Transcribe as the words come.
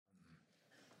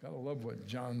Gotta love what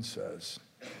John says.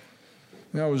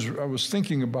 You know, I was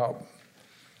thinking about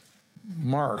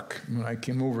Mark when I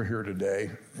came over here today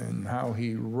and how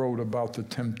he wrote about the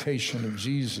temptation of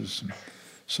Jesus and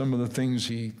some of the things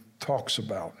he talks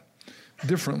about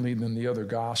differently than the other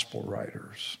gospel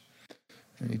writers.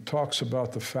 And he talks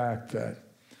about the fact that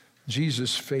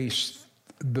Jesus faced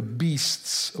the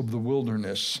beasts of the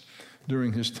wilderness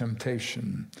during his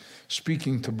temptation,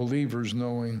 speaking to believers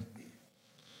knowing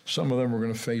some of them were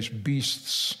going to face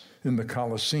beasts in the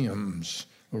Colosseums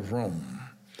of Rome.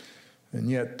 And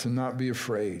yet to not be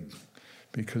afraid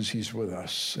because he's with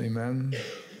us. Amen?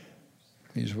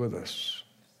 He's with us.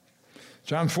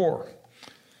 John 4,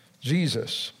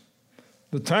 Jesus,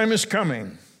 the time is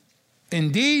coming.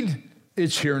 Indeed,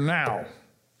 it's here now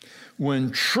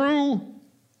when true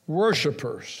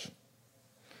worshipers,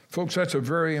 folks, that's a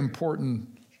very important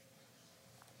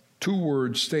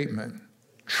two-word statement,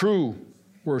 true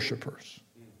worshipers.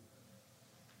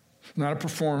 Not a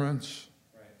performance,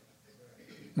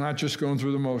 not just going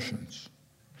through the motions.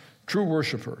 True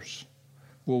worshipers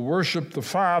will worship the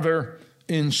Father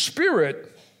in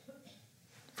spirit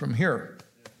from here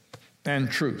and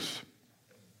truth.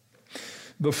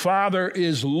 The Father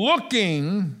is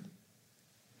looking,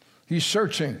 he's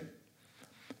searching,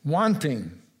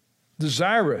 wanting,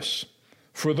 desirous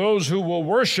for those who will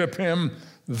worship him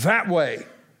that way.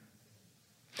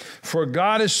 For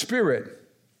God is spirit,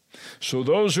 so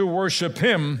those who worship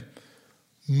him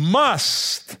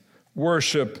must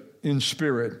worship in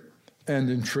spirit and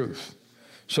in truth.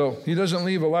 So he doesn't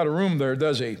leave a lot of room there,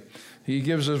 does he? He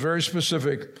gives us very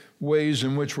specific ways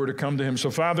in which we're to come to him. So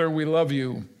Father, we love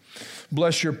you.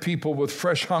 Bless your people with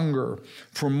fresh hunger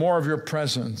for more of your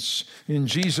presence. In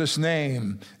Jesus'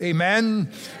 name, amen.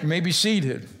 You may be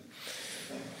seated.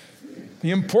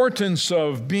 The importance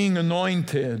of being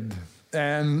anointed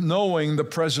and knowing the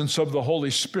presence of the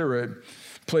Holy Spirit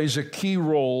plays a key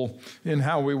role in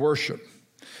how we worship.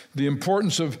 The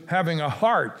importance of having a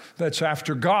heart that's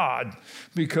after God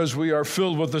because we are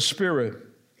filled with the Spirit.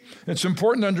 It's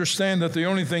important to understand that the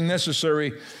only thing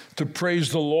necessary to praise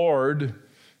the Lord,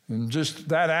 and just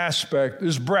that aspect,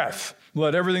 is breath.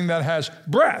 Let everything that has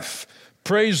breath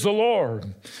praise the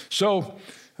Lord. So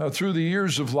through the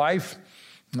years of life,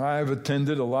 I've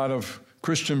attended a lot of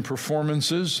Christian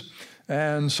performances,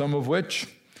 and some of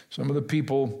the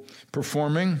people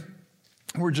performing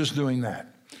were just doing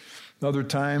that. Other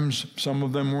times, some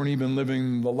of them weren't even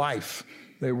living the life.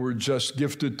 They were just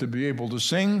gifted to be able to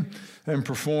sing and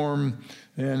perform,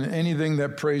 and anything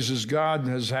that praises God,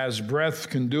 has breath,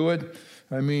 can do it.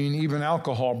 I mean, even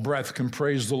alcohol breath can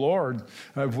praise the Lord.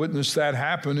 I've witnessed that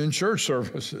happen in church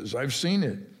services. I've seen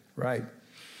it, right?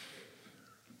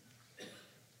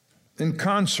 In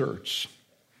concerts,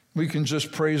 we can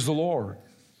just praise the Lord.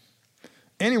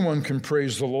 Anyone can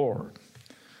praise the Lord.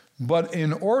 But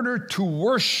in order to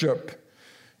worship,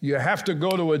 you have to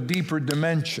go to a deeper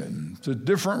dimension. It's a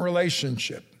different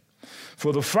relationship.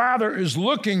 For the Father is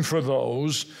looking for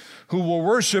those who will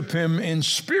worship him in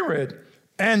spirit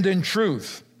and in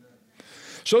truth.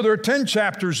 So there are 10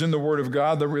 chapters in the Word of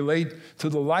God that relate to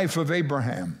the life of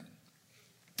Abraham.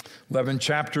 11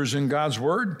 chapters in God's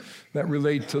Word that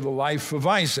relate to the life of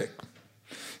Isaac.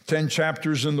 10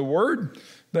 chapters in the Word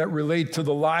that relate to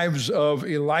the lives of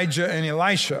Elijah and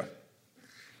Elisha.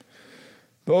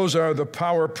 Those are the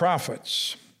power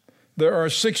prophets. There are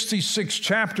 66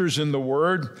 chapters in the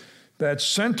Word that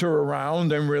center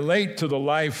around and relate to the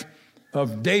life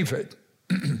of David.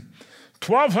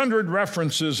 1,200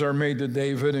 references are made to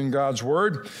David in God's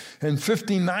Word, and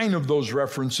 59 of those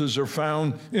references are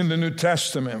found in the New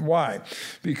Testament. Why?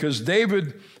 Because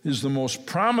David is the most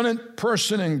prominent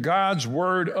person in God's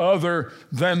Word other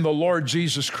than the Lord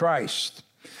Jesus Christ.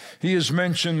 He is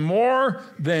mentioned more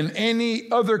than any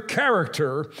other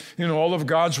character in all of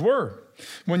God's Word.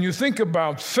 When you think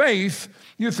about faith,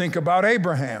 you think about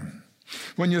Abraham.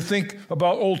 When you think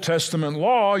about Old Testament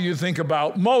law, you think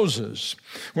about Moses.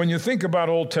 When you think about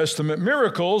Old Testament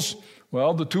miracles,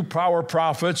 well, the two power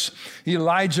prophets,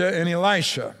 Elijah and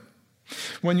Elisha.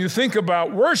 When you think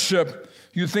about worship,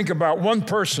 you think about one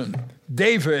person,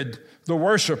 David, the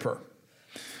worshiper.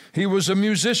 He was a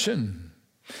musician.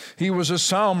 He was a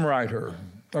psalm writer,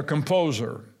 a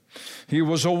composer. He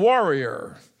was a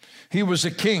warrior. He was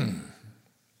a king.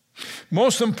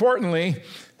 Most importantly,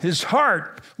 his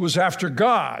heart was after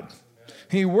God.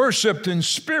 He worshiped in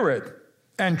spirit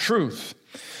and truth.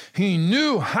 He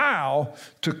knew how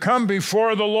to come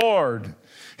before the Lord.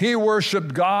 He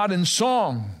worshiped God in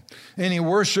song, and he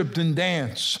worshiped in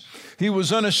dance. He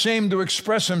was unashamed to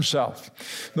express himself.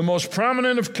 The most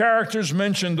prominent of characters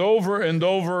mentioned over and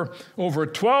over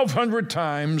 1,200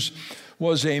 times,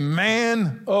 was a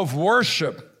man of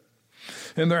worship.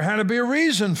 And there had to be a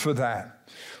reason for that.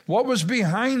 What was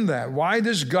behind that? Why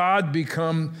does God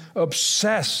become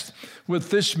obsessed with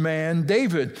this man,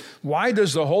 David? Why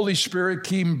does the Holy Spirit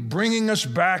keep bringing us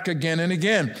back again and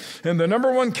again? And the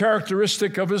number one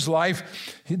characteristic of his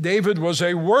life, David was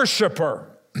a worshiper.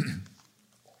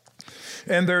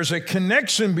 And there's a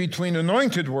connection between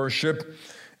anointed worship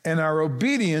and our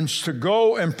obedience to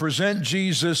go and present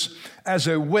Jesus as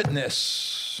a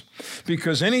witness.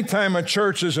 Because anytime a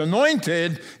church is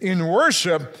anointed in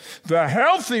worship, the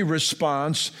healthy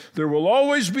response, there will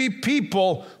always be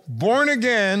people born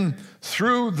again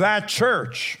through that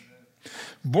church.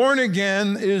 Born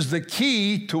again is the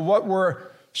key to what we're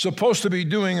supposed to be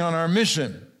doing on our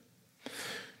mission.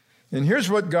 And here's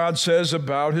what God says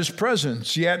about his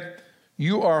presence. Yet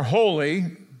you are holy,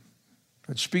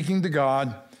 that's speaking to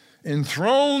God,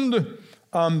 enthroned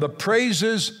on the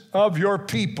praises of your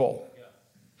people.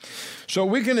 So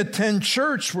we can attend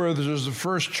church where there's the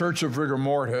first church of rigor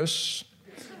mortis,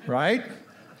 right?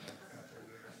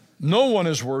 No one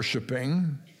is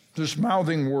worshiping, just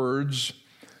mouthing words,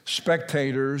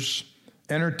 spectators,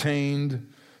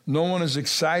 entertained. No one is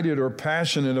excited or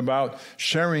passionate about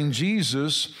sharing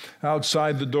Jesus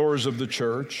outside the doors of the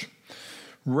church.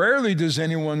 Rarely does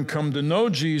anyone come to know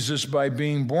Jesus by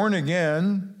being born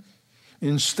again.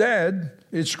 Instead,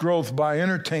 it's growth by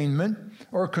entertainment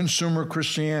or consumer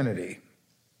Christianity.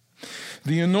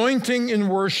 The anointing in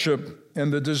worship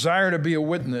and the desire to be a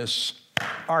witness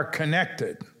are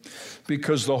connected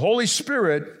because the Holy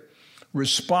Spirit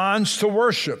responds to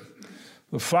worship.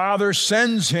 The Father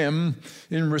sends him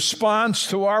in response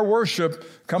to our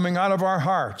worship coming out of our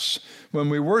hearts. When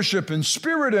we worship in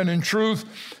spirit and in truth,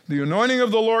 the anointing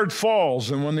of the Lord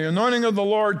falls. And when the anointing of the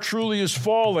Lord truly is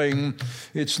falling,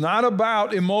 it's not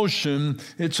about emotion,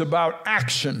 it's about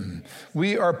action.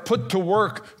 We are put to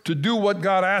work to do what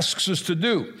God asks us to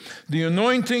do. The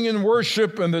anointing in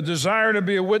worship and the desire to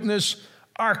be a witness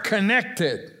are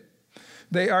connected.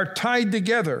 They are tied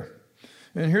together.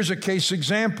 And here's a case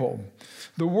example.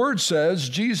 The word says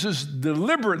Jesus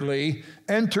deliberately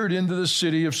entered into the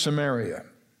city of Samaria.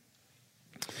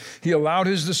 He allowed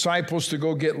his disciples to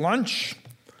go get lunch,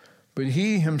 but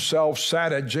he himself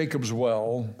sat at Jacob's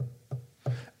well,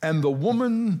 and the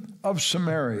woman of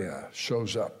Samaria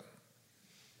shows up.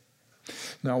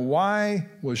 Now, why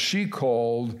was she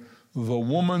called the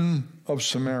woman of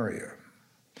Samaria?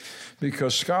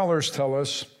 Because scholars tell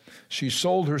us she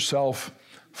sold herself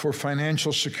for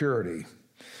financial security.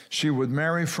 She would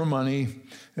marry for money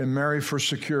and marry for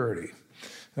security.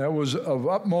 That was of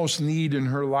utmost need in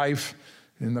her life.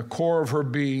 In the core of her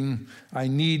being, I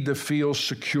need to feel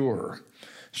secure.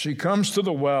 She comes to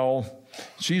the well.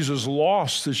 She's as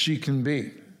lost as she can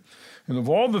be. And of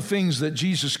all the things that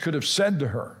Jesus could have said to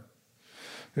her,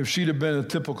 if she'd have been a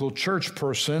typical church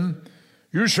person,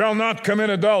 you shall not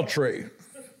commit adultery.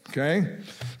 Okay?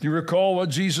 Do you recall what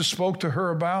Jesus spoke to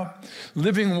her about?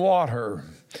 Living water,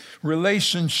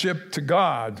 relationship to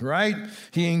God, right?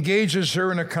 He engages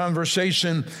her in a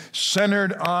conversation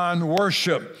centered on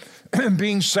worship and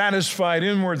being satisfied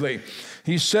inwardly.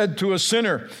 He said to a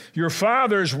sinner, your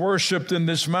fathers worshiped in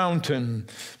this mountain,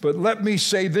 but let me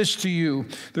say this to you,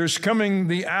 there's coming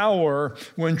the hour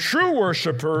when true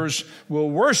worshipers will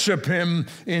worship him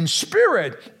in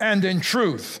spirit and in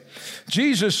truth.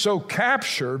 Jesus so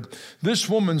captured this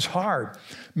woman's heart,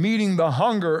 meeting the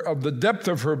hunger of the depth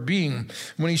of her being.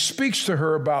 When he speaks to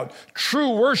her about true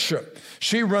worship,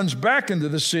 she runs back into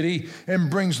the city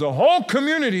and brings the whole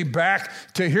community back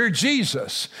to hear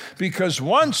Jesus. Because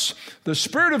once the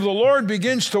Spirit of the Lord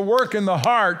begins to work in the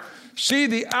heart, see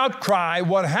the outcry,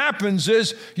 what happens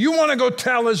is you want to go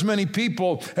tell as many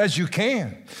people as you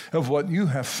can of what you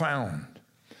have found.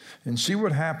 And see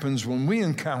what happens when we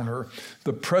encounter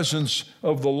the presence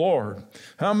of the Lord.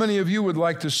 How many of you would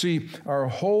like to see our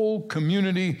whole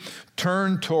community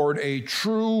turn toward a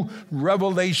true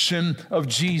revelation of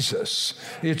Jesus?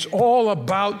 It's all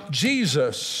about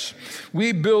Jesus.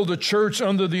 We build a church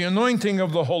under the anointing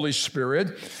of the Holy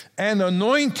Spirit and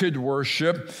anointed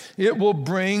worship. It will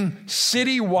bring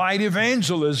citywide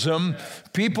evangelism.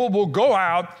 People will go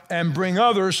out and bring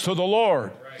others to the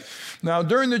Lord. Now,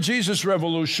 during the Jesus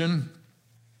Revolution,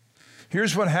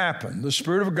 here's what happened. The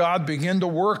Spirit of God began to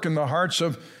work in the hearts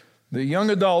of the young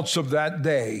adults of that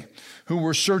day who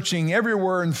were searching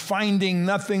everywhere and finding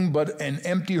nothing but an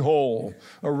empty hole,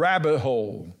 a rabbit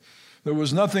hole. There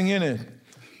was nothing in it.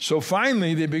 So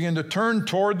finally, they began to turn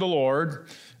toward the Lord,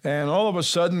 and all of a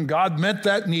sudden, God met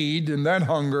that need and that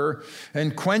hunger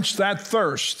and quenched that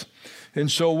thirst. And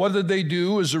so what did they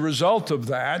do as a result of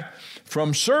that?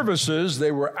 From services,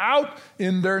 they were out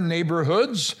in their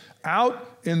neighborhoods,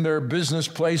 out in their business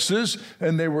places,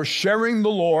 and they were sharing the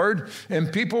Lord,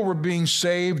 and people were being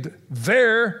saved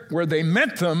there where they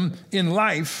met them in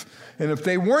life. And if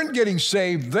they weren't getting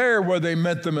saved there where they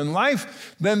met them in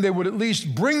life, then they would at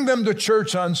least bring them to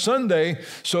church on Sunday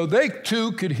so they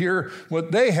too could hear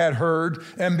what they had heard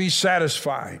and be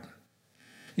satisfied.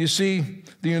 You see,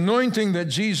 the anointing that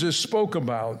Jesus spoke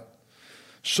about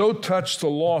so touched the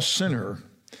lost sinner.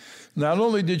 Not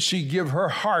only did she give her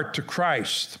heart to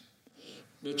Christ,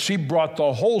 but she brought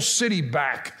the whole city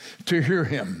back to hear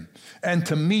him and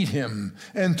to meet him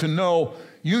and to know,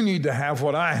 you need to have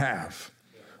what I have.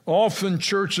 Often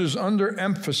churches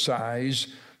underemphasize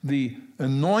the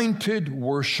anointed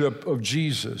worship of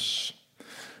Jesus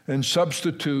and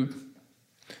substitute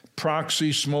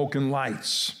proxy smoke and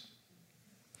lights.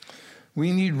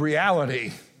 We need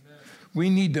reality. We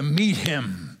need to meet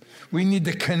him. We need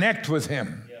to connect with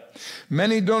him.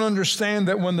 Many don't understand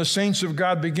that when the saints of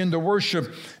God begin to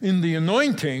worship in the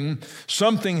anointing,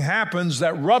 something happens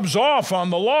that rubs off on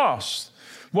the lost.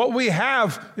 What we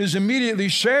have is immediately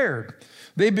shared.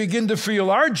 They begin to feel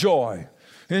our joy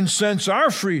and sense our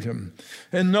freedom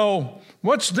and know,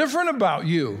 what's different about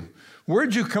you?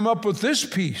 Where'd you come up with this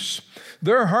peace?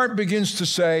 Their heart begins to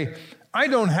say, I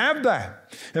don't have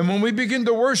that. And when we begin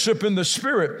to worship in the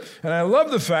Spirit, and I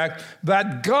love the fact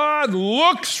that God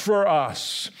looks for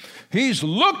us. He's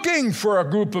looking for a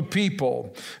group of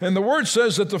people. And the Word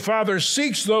says that the Father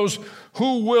seeks those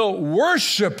who will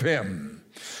worship him.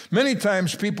 Many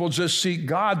times people just seek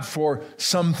God for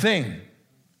something.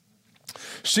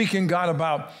 Seeking God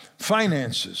about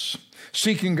finances,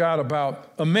 seeking God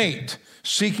about a mate,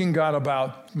 seeking God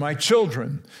about my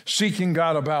children, seeking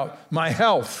God about my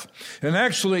health. And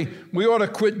actually, we ought to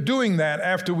quit doing that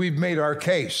after we've made our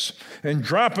case and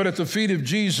drop it at the feet of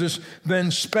Jesus,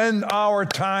 then spend our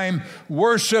time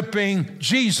worshiping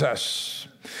Jesus.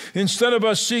 Instead of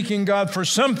us seeking God for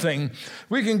something,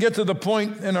 we can get to the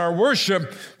point in our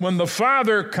worship when the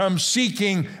Father comes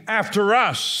seeking after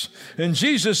us. And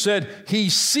Jesus said, he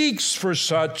seeks for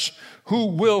such who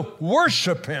will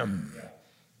worship him.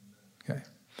 Okay.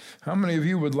 How many of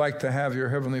you would like to have your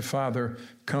Heavenly Father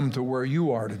come to where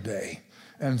you are today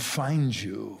and find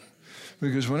you?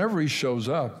 Because whenever he shows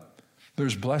up,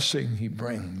 there's blessing he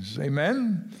brings.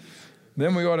 Amen?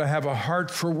 Then we ought to have a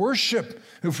heart for worship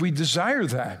if we desire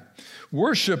that.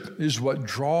 Worship is what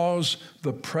draws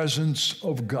the presence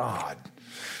of God.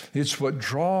 It's what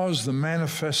draws the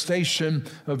manifestation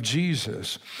of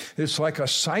Jesus. It's like a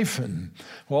siphon.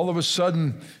 All of a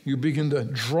sudden, you begin to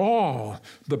draw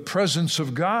the presence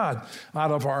of God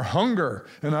out of our hunger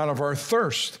and out of our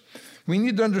thirst. We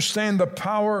need to understand the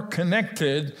power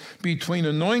connected between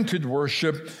anointed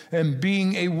worship and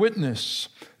being a witness.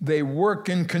 They work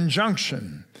in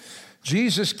conjunction.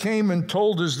 Jesus came and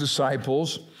told his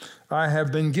disciples, I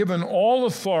have been given all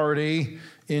authority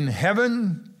in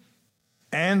heaven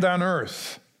and on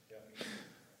earth.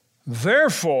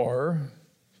 Therefore,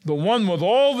 the one with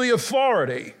all the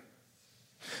authority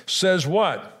says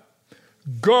what?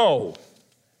 Go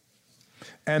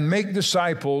and make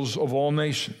disciples of all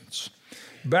nations,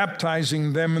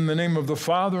 baptizing them in the name of the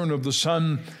Father and of the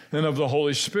Son and of the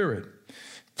Holy Spirit.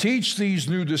 Teach these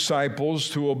new disciples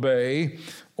to obey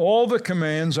all the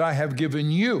commands I have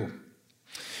given you.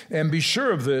 And be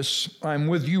sure of this, I'm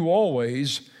with you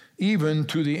always, even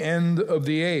to the end of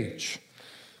the age.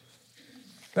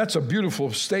 That's a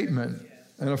beautiful statement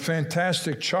and a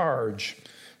fantastic charge.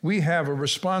 We have a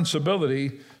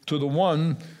responsibility to the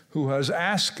one who has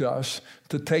asked us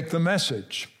to take the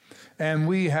message. And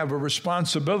we have a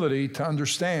responsibility to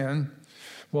understand,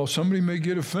 well, somebody may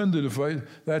get offended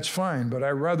that's fine, but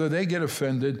I'd rather they get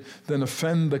offended than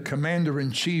offend the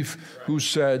commander-in-chief who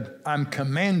said, I'm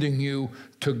commanding you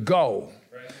to go.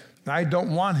 I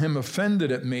don't want him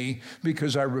offended at me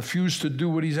because I refuse to do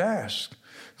what he's asked.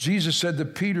 Jesus said to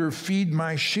Peter, feed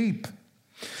my sheep.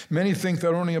 Many think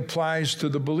that only applies to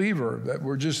the believer, that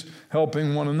we're just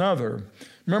helping one another.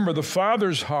 Remember, the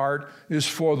Father's heart is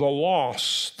for the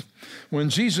lost. When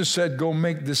Jesus said, go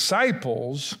make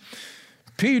disciples,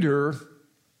 Peter,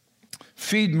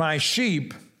 feed my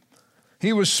sheep,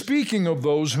 he was speaking of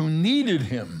those who needed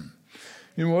him.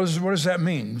 You know, what does that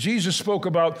mean? Jesus spoke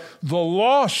about the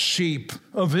lost sheep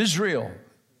of Israel.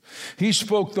 He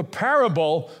spoke the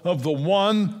parable of the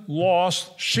one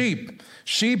lost sheep.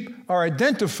 Sheep are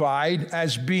identified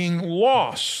as being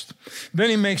lost. Then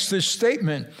he makes this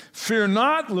statement, fear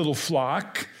not, little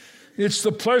flock. It's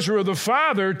the pleasure of the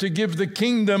Father to give the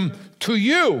kingdom to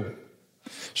you.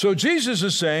 So Jesus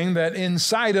is saying that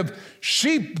inside of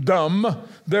sheepdom,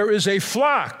 there is a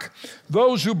flock.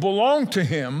 Those who belong to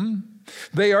him,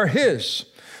 they are his.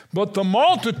 But the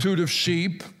multitude of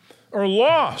sheep are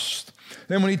lost.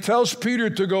 And when he tells Peter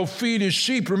to go feed his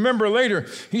sheep, remember later,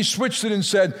 he switched it and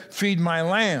said, feed my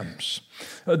lambs.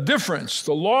 A difference.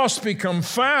 The lost become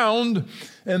found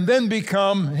and then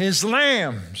become his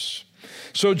lambs.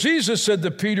 So Jesus said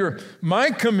to Peter,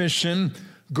 my commission,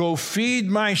 go feed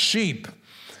my sheep.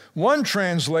 One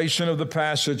translation of the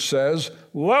passage says,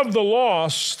 love the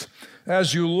lost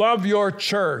as you love your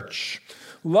church.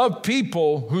 Love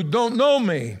people who don't know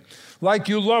me like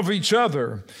you love each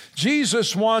other.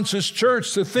 Jesus wants his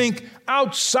church to think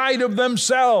outside of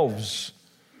themselves.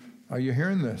 Are you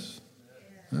hearing this?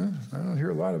 Huh? I don't hear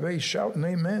a lot of shouting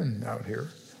amen out here.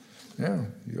 Yeah,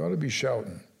 you ought to be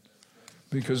shouting.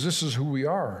 Because this is who we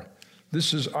are.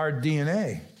 This is our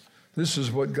DNA. This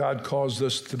is what God caused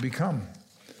us to become.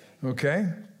 Okay?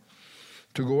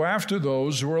 To go after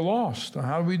those who are lost. Now,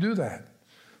 how do we do that?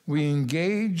 We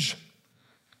engage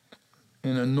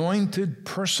in anointed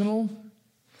personal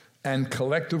and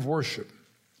collective worship.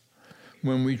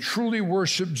 When we truly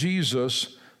worship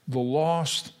Jesus, the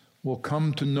lost will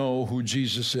come to know who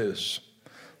Jesus is.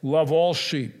 Love all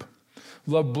sheep.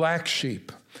 Love black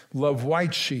sheep. Love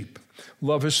white sheep.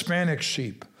 Love Hispanic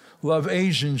sheep. Love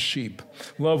Asian sheep.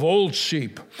 Love old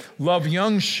sheep. Love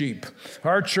young sheep.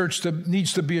 Our church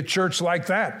needs to be a church like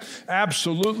that.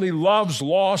 Absolutely loves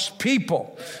lost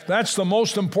people. That's the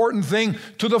most important thing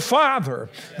to the Father.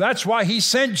 That's why he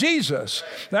sent Jesus.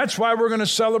 That's why we're going to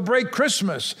celebrate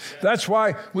Christmas. That's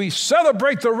why we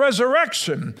celebrate the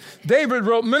resurrection. David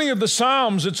wrote many of the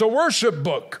Psalms. It's a worship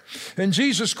book. And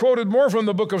Jesus quoted more from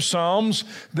the book of Psalms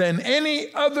than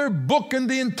any other book in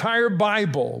the entire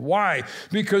Bible. Why?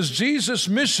 Because Jesus'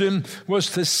 mission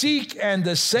was to seek and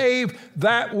to save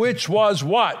that which was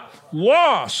what?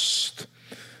 Lost.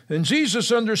 And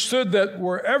Jesus understood that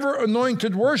wherever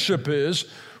anointed worship is,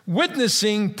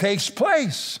 witnessing takes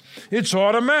place. It's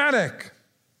automatic.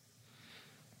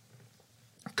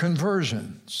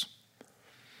 Conversions.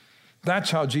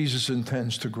 That's how Jesus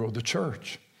intends to grow the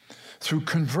church. Through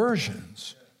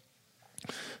conversions.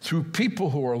 Through people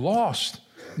who are lost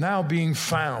now being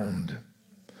found.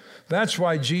 That's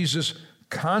why Jesus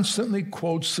constantly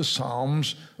quotes the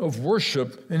Psalms of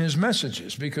worship in his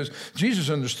messages, because Jesus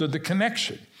understood the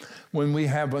connection. When we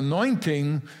have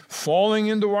anointing falling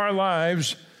into our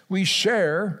lives, we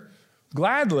share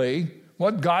gladly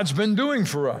what God's been doing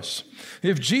for us.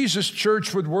 If Jesus'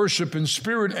 church would worship in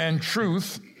spirit and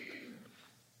truth,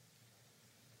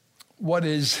 what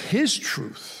is his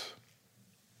truth?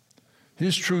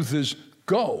 His truth is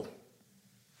go.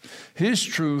 His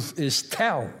truth is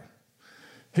tell.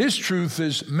 His truth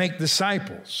is make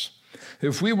disciples.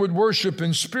 If we would worship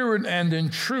in spirit and in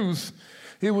truth,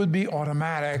 it would be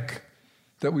automatic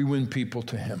that we win people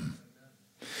to him.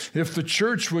 If the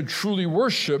church would truly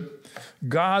worship,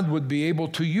 God would be able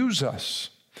to use us.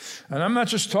 And I'm not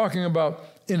just talking about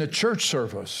in a church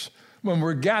service, when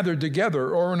we're gathered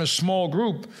together, or in a small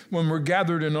group, when we're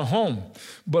gathered in a home,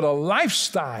 but a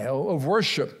lifestyle of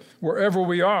worship wherever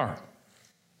we are.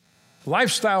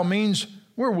 Lifestyle means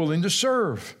we're willing to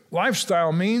serve.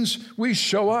 Lifestyle means we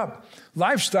show up.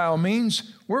 Lifestyle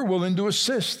means we're willing to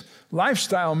assist.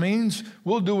 Lifestyle means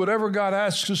we'll do whatever God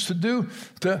asks us to do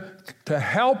to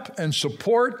help and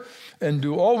support and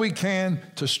do all we can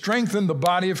to strengthen the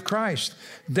body of Christ.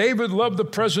 David loved the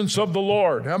presence of the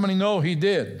Lord. How many know he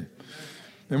did?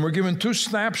 And we're given two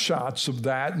snapshots of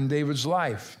that in David's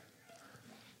life.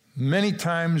 Many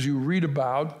times you read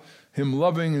about him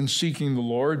loving and seeking the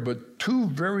Lord, but two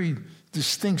very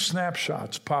distinct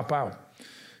snapshots pop out.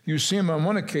 You see him on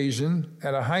one occasion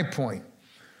at a high point.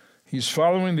 He's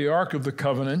following the Ark of the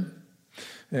Covenant,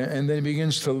 and then he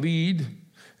begins to lead.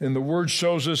 And the word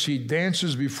shows us he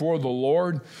dances before the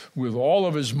Lord with all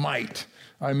of his might.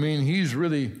 I mean, he's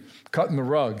really cutting the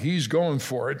rug. He's going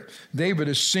for it. David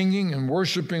is singing and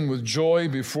worshiping with joy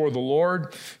before the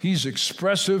Lord. He's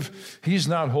expressive. He's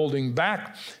not holding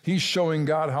back. He's showing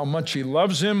God how much he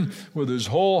loves him with his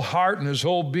whole heart and his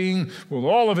whole being, with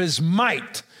all of his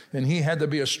might. And he had to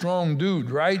be a strong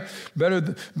dude, right? Better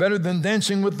than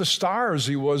Dancing with the Stars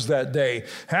he was that day.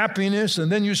 Happiness, and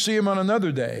then you see him on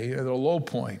another day at a low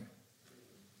point.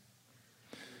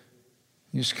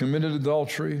 He's committed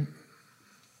adultery.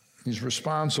 He's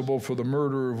responsible for the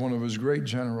murder of one of his great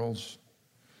generals.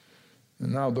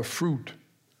 And now the fruit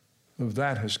of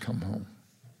that has come home.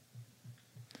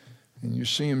 And you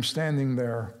see him standing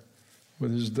there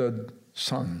with his dead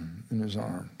son in his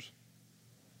arms.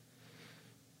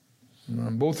 And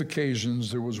on both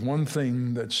occasions, there was one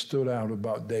thing that stood out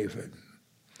about David.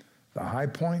 the high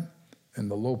point and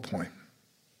the low point.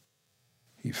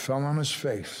 He fell on his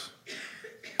face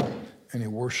and he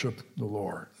worshiped the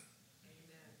Lord.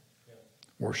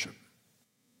 Worship.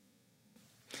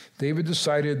 David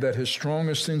decided that his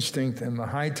strongest instinct in the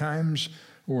high times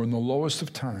or in the lowest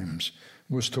of times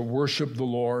was to worship the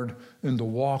Lord and to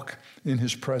walk in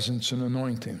his presence and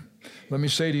anointing. Let me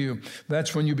say to you,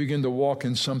 that's when you begin to walk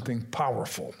in something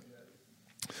powerful.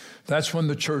 That's when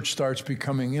the church starts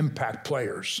becoming impact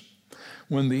players.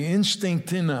 When the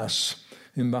instinct in us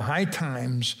in the high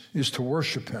times is to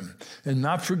worship him and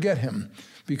not forget him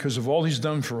because of all he's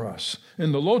done for us.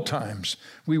 In the low times,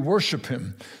 we worship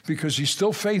him because he's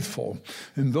still faithful.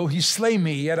 And though he slay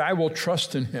me, yet I will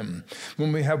trust in him.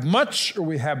 When we have much or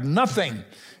we have nothing,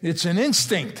 it's an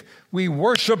instinct. We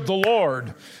worship the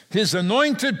Lord. His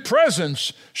anointed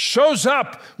presence shows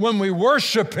up when we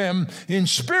worship him in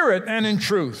spirit and in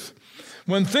truth.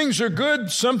 When things are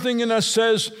good, something in us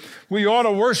says we ought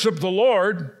to worship the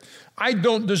Lord. I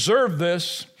don't deserve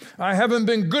this. I haven't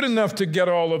been good enough to get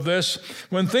all of this.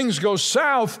 When things go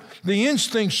south, the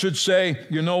instinct should say,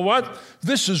 you know what?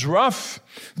 This is rough.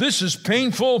 This is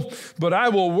painful, but I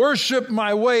will worship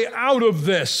my way out of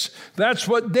this. That's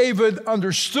what David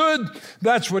understood.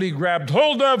 That's what he grabbed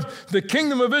hold of. The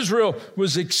kingdom of Israel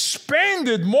was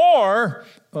expanded more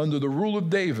under the rule of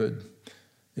David.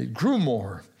 It grew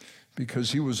more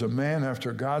because he was a man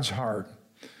after God's heart,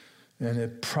 and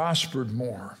it prospered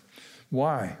more.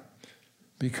 Why?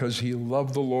 Because he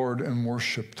loved the Lord and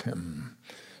worshiped him.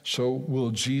 So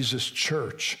will Jesus'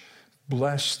 church,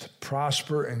 blessed,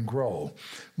 prosper, and grow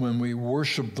when we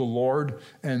worship the Lord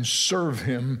and serve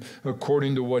him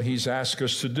according to what he's asked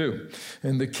us to do.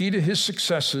 And the key to his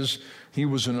successes, he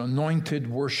was an anointed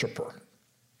worshiper.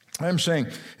 I'm saying,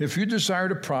 if you desire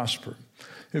to prosper,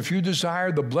 if you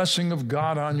desire the blessing of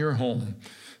God on your home,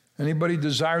 anybody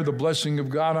desire the blessing of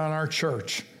God on our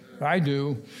church? I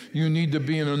do. You need to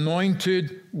be an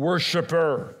anointed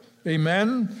worshiper.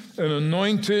 Amen? An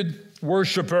anointed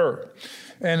worshiper.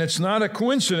 And it's not a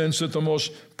coincidence that the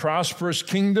most prosperous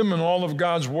kingdom in all of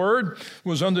God's word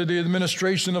was under the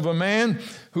administration of a man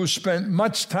who spent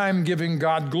much time giving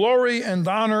God glory and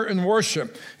honor and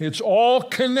worship. It's all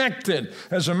connected.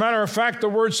 As a matter of fact, the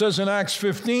word says in Acts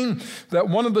 15 that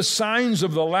one of the signs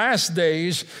of the last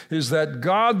days is that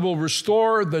God will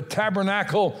restore the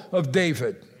tabernacle of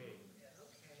David.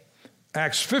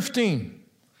 Acts 15,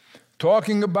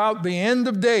 talking about the end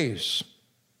of days.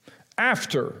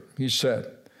 After, he said,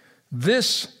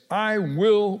 this I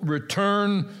will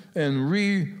return and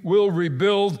will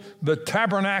rebuild the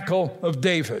tabernacle of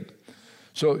David.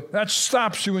 So that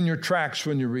stops you in your tracks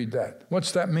when you read that.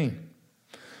 What's that mean?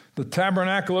 The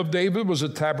tabernacle of David was a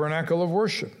tabernacle of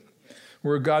worship,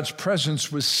 where God's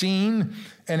presence was seen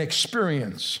and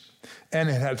experienced, and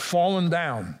it had fallen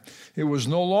down. It was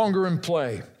no longer in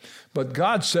play. But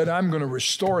God said, I'm going to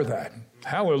restore that.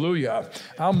 Hallelujah.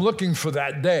 I'm looking for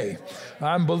that day.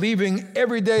 I'm believing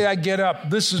every day I get up,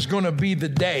 this is going to be the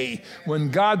day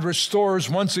when God restores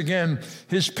once again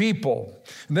his people.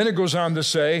 And then it goes on to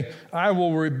say, I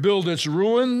will rebuild its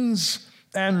ruins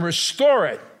and restore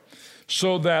it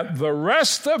so that the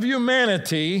rest of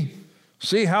humanity,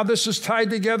 see how this is tied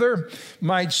together,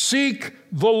 might seek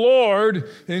the Lord,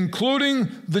 including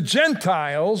the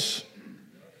Gentiles,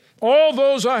 all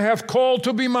those I have called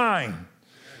to be mine.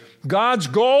 God's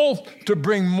goal, to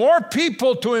bring more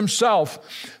people to himself.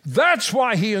 That's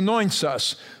why he anoints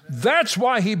us. That's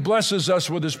why he blesses us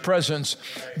with his presence.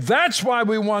 That's why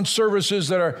we want services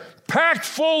that are packed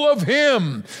full of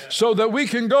him so that we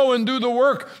can go and do the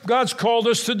work God's called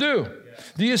us to do.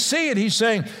 Do you see it? He's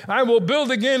saying, I will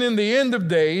build again in the end of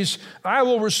days. I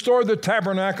will restore the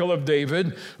tabernacle of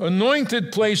David,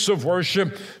 anointed place of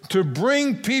worship, to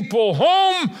bring people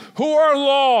home who are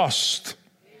lost.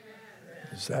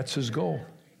 That's his goal.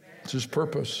 It's his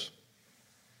purpose.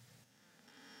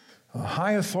 A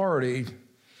high authority,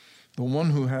 the one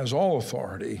who has all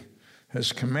authority,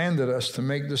 has commanded us to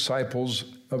make disciples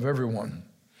of everyone,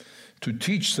 to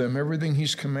teach them everything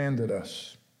he's commanded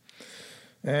us.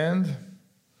 And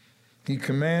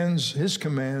his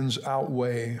commands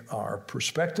outweigh our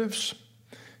perspectives.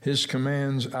 His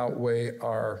commands outweigh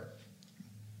our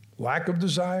lack of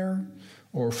desire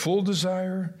or full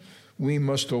desire. We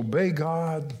must obey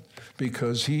God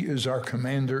because he is our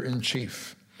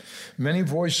commander-in-chief. Many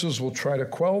voices will try to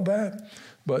quell that,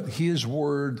 but his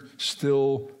word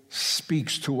still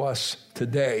speaks to us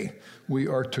today. We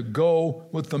are to go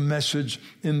with the message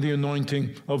in the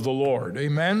anointing of the Lord.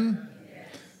 Amen?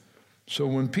 So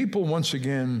when people once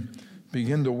again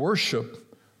begin to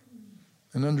worship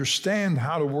and understand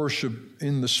how to worship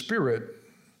in the Spirit,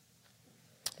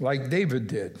 like David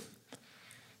did,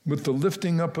 with the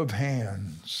lifting up of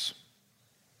hands.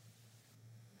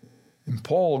 And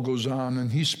Paul goes on,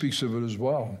 and he speaks of it as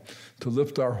well, to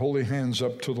lift our holy hands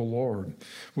up to the Lord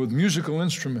with musical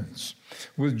instruments,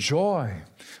 with joy,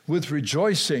 with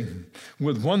rejoicing,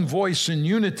 with one voice in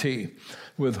unity,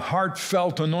 with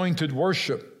heartfelt anointed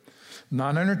worship,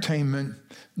 not entertainment,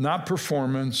 not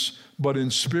performance, but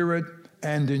in spirit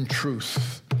and in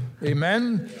truth.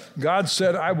 Amen? God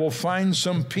said, I will find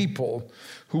some people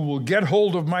who will get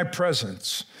hold of my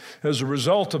presence. As a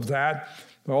result of that,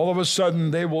 all of a sudden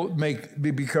they will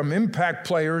become impact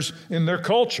players in their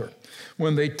culture.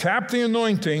 When they tap the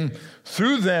anointing,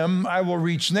 through them I will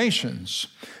reach nations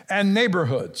and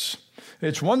neighborhoods.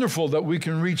 It's wonderful that we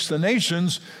can reach the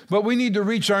nations, but we need to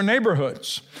reach our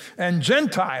neighborhoods. And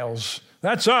Gentiles,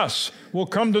 that's us, will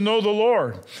come to know the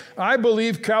Lord. I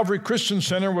believe Calvary Christian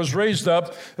Center was raised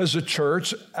up as a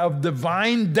church of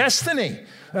divine destiny,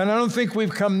 and I don't think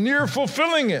we've come near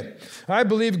fulfilling it. I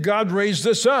believe God raised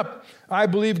us up. I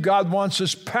believe God wants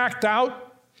us packed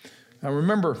out. Now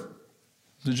remember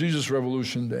the Jesus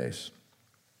Revolution days,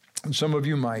 and some of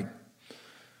you might.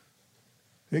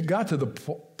 It got to the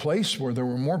place where there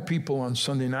were more people on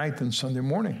Sunday night than Sunday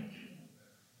morning.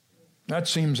 That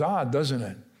seems odd, doesn't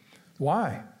it?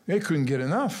 Why? They couldn't get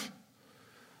enough.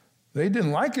 They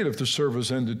didn't like it if the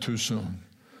service ended too soon.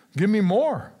 Give me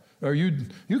more, or you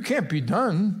can't be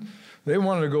done. They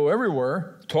wanted to go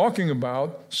everywhere, talking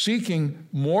about, seeking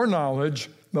more knowledge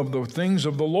of the things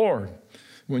of the Lord.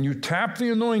 When you tap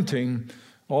the anointing,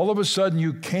 all of a sudden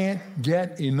you can't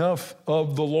get enough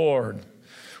of the Lord.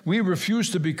 We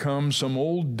refuse to become some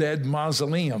old dead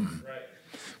mausoleum. Right.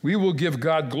 We will give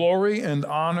God glory and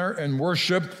honor and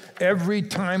worship every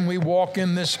time we walk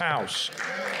in this house.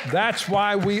 That's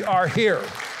why we are here.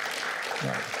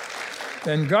 Right.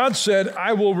 And God said,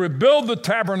 I will rebuild the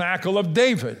tabernacle of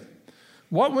David.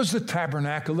 What was the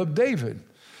tabernacle of David?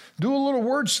 Do a little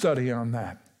word study on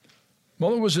that.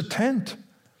 Well, it was a tent,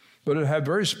 but it had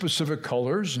very specific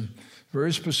colors and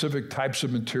very specific types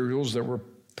of materials that were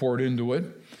poured into it.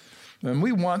 And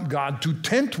we want God to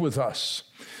tent with us.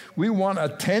 We want a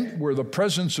tent where the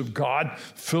presence of God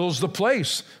fills the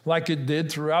place, like it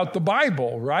did throughout the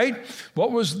Bible, right?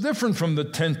 What was different from the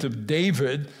tent of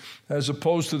David as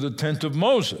opposed to the tent of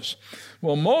Moses?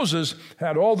 Well, Moses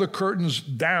had all the curtains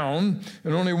down,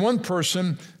 and only one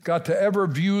person got to ever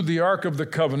view the Ark of the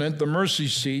Covenant, the mercy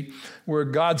seat, where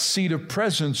God's seat of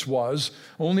presence was,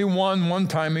 only one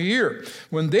time a year.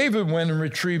 When David went and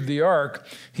retrieved the Ark,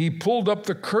 he pulled up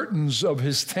the curtains of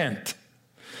his tent.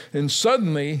 And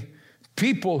suddenly,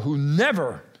 people who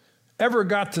never, ever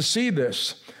got to see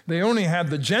this, they only had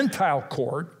the Gentile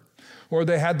court, or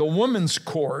they had the women's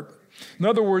court. In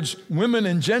other words, women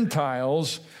and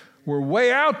Gentiles were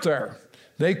way out there.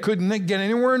 They couldn't get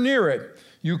anywhere near it.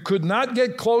 You could not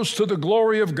get close to the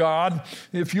glory of God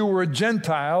if you were a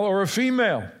Gentile or a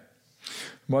female.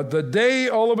 But the day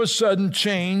all of a sudden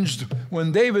changed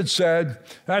when David said,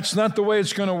 that's not the way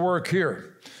it's going to work here.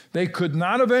 They could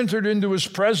not have entered into his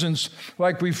presence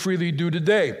like we freely do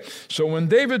today. So when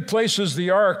David places the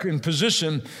ark in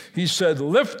position, he said,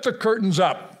 lift the curtains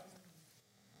up.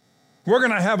 We're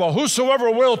going to have a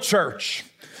whosoever will church.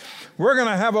 We're going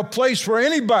to have a place where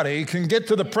anybody can get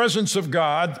to the presence of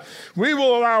God. We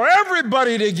will allow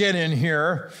everybody to get in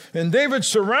here. And David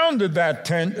surrounded that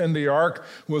tent and the ark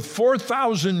with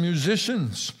 4,000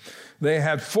 musicians. They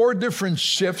had 4 different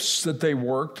shifts that they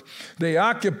worked. They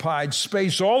occupied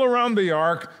space all around the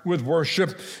ark with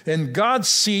worship, and God's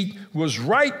seat was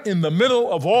right in the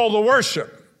middle of all the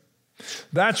worship.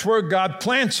 That's where God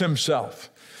plants himself.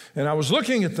 And I was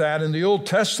looking at that in the Old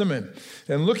Testament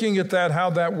and looking at that, how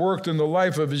that worked in the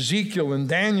life of Ezekiel and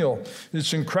Daniel.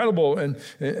 It's incredible. And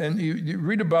you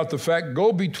read about the fact,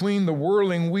 go between the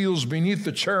whirling wheels beneath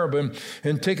the cherubim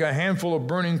and take a handful of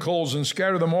burning coals and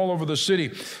scatter them all over the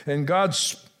city. And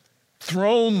God's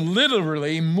throne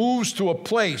literally moves to a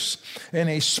place and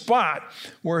a spot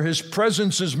where his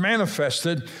presence is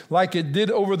manifested like it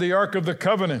did over the Ark of the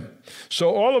Covenant.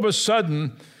 So all of a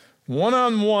sudden,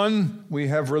 one-on-one, we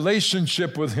have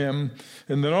relationship with him,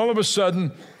 and then all of a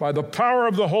sudden, by the power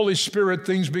of the Holy Spirit,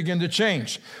 things begin to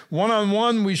change.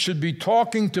 One-on-one, we should be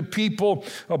talking to people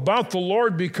about the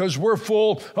Lord because we're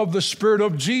full of the Spirit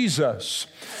of Jesus.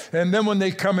 And then when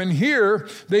they come in here,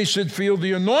 they should feel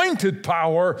the anointed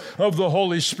power of the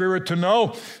Holy Spirit to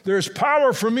know there's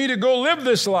power for me to go live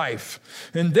this life.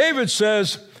 And David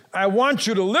says, I want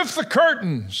you to lift the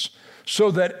curtains so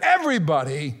that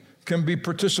everybody can be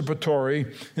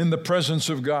participatory in the presence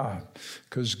of God,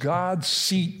 because God's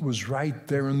seat was right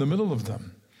there in the middle of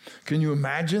them. Can you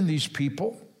imagine these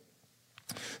people?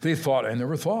 They thought, I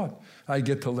never thought I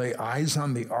get to lay eyes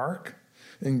on the ark.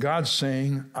 And God's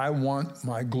saying, I want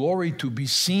my glory to be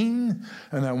seen,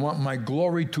 and I want my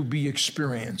glory to be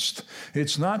experienced.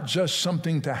 It's not just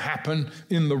something to happen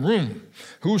in the room.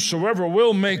 Whosoever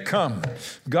will may come.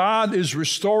 God is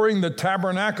restoring the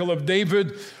tabernacle of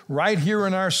David right here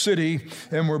in our city,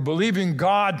 and we're believing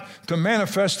God to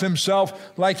manifest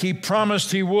himself like he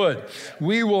promised he would.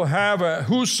 We will have a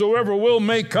whosoever will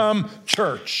may come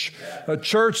church. A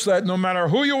church that no matter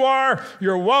who you are,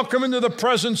 you're welcome into the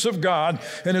presence of God,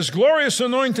 and his glorious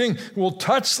anointing will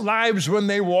touch lives when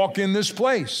they walk in this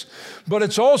place. But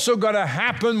it's also got to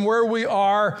happen where we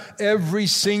are every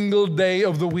single day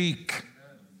of the week.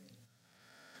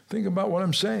 Think about what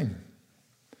I'm saying.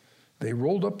 They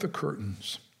rolled up the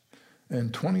curtains,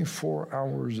 and 24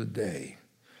 hours a day,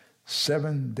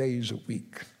 7 days a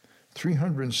week,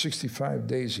 365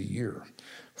 days a year,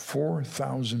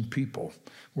 4,000 people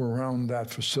were around that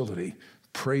facility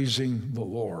praising the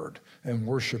Lord and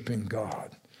worshiping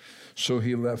God. So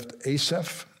he left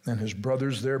Asaph and his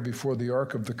brothers there before the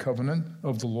Ark of the Covenant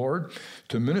of the Lord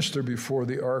to minister before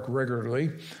the Ark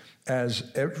regularly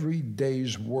as every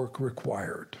day's work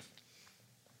required.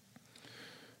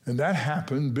 And that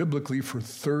happened biblically for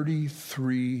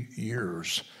 33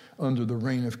 years under the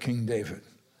reign of King David.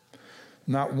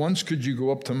 Not once could you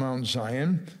go up to Mount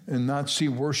Zion and not see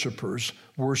worshipers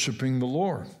worshiping the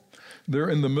Lord. There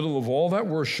in the middle of all that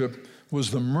worship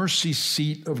was the mercy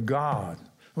seat of God.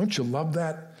 Don't you love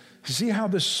that? See how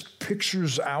this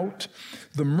pictures out?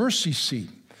 The mercy seat.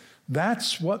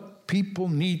 That's what people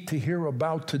need to hear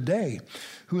about today,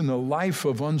 who in the life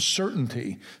of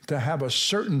uncertainty, to have a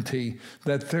certainty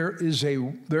that there is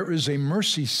a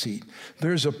mercy seat.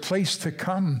 There's a place to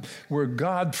come where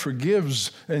God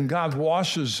forgives and God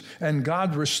washes and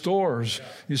God restores.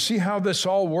 You see how this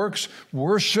all works?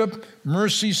 Worship,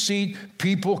 mercy seat,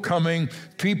 people coming,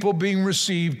 people being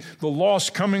received, the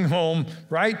lost coming home,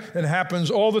 right? It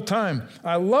happens all the time.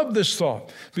 I love this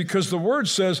thought because the word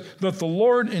says that the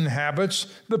Lord inhabits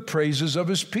the praises of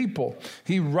his people.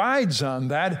 He rides on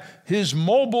that. His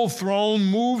mobile throne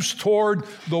moves toward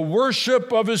the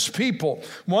worship of his people.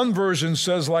 One version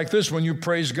says like this: when you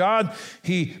praise God,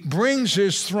 he brings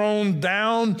his throne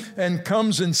down and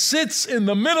comes and sits in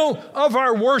the middle of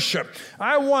our worship.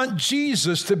 I want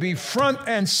Jesus to be front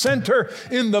and center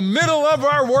in the middle of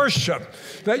our worship,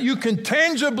 that you can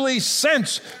tangibly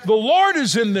sense the Lord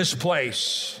is in this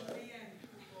place.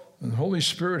 And Holy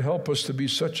Spirit, help us to be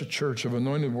such a church of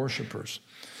anointed worshipers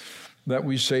that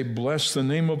we say, bless the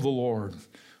name of the Lord.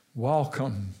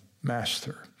 Welcome,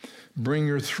 Master. Bring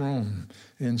your throne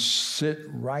and sit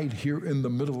right here in the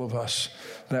middle of us,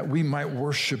 that we might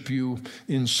worship you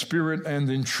in spirit and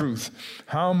in truth.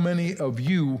 How many of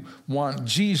you want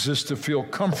Jesus to feel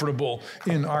comfortable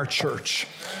in our church?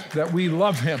 That we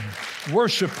love him,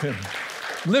 worship him,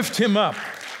 lift him up.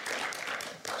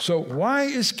 So why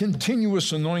is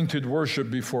continuous anointed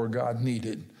worship before God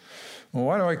needed? Well,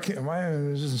 why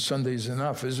isn't Sundays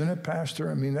enough? Isn't it,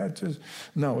 Pastor? I mean,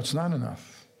 no, it's not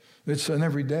enough. It's an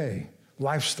everyday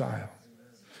lifestyle.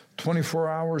 24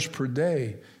 hours per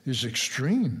day is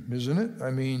extreme, isn't it?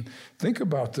 I mean, think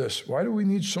about this. Why do we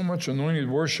need so much anointed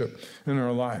worship in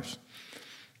our lives?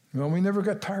 Well, we never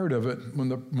got tired of it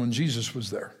when Jesus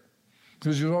was there,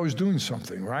 because he was always doing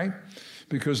something, right?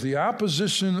 Because the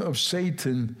opposition of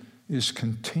Satan is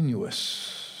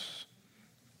continuous.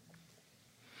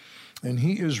 And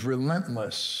he is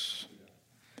relentless.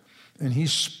 And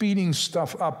he's speeding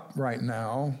stuff up right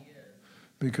now,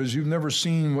 because you've never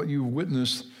seen what you've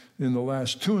witnessed in the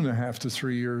last 2.5 to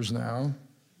 3 years now.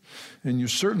 And you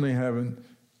certainly haven't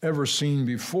ever seen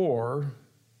before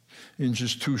in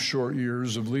just 2 short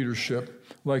years of leadership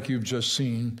like you've just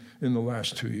seen in the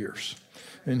last 2 years.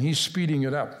 And he's speeding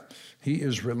it up. He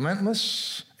is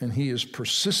relentless and he is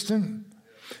persistent.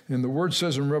 And the word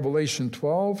says in Revelation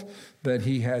 12 that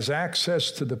he has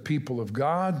access to the people of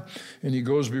God, and he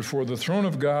goes before the throne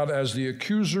of God as the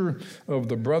accuser of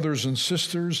the brothers and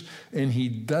sisters, and he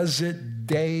does it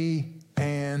day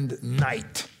and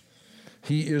night.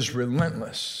 He is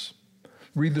relentless.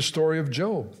 Read the story of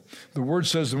Job. The word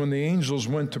says that when the angels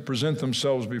went to present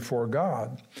themselves before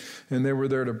God, and they were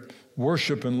there to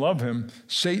worship and love him,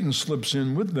 Satan slips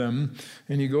in with them,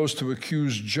 and he goes to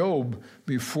accuse Job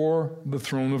before the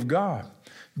throne of God.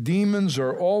 Demons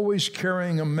are always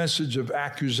carrying a message of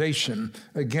accusation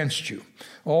against you,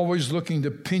 always looking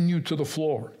to pin you to the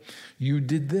floor. You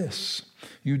did this.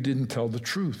 You didn't tell the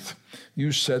truth.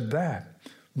 You said that.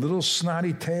 Little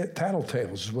snotty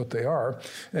tattletales is what they are,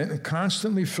 and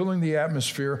constantly filling the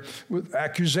atmosphere with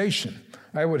accusation.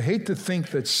 I would hate to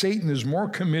think that Satan is more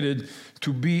committed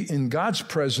to be in God's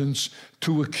presence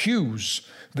to accuse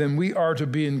than we are to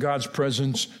be in God's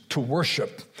presence to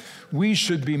worship. We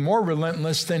should be more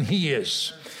relentless than he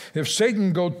is. If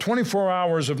Satan go 24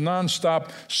 hours of nonstop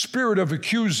spirit of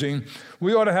accusing,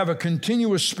 we ought to have a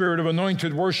continuous spirit of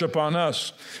anointed worship on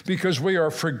us because we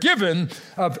are forgiven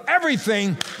of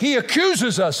everything he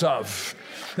accuses us of.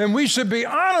 And we should be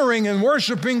honoring and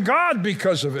worshiping God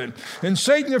because of it. And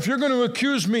Satan, if you're going to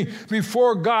accuse me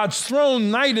before God's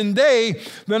throne night and day,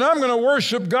 then I'm going to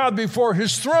worship God before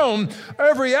his throne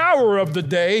every hour of the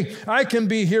day. I can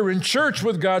be here in church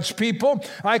with God's people.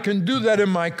 I can do that in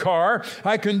my car.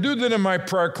 I can do that in my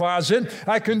prayer closet.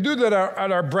 I can do that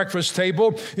at our breakfast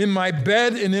table, in my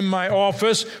bed, and in my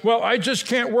office. Well, I just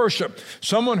can't worship.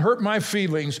 Someone hurt my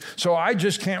feelings, so I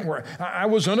just can't worship. I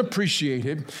was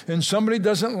unappreciated, and somebody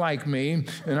doesn't like me,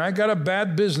 and I got a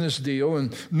bad business deal,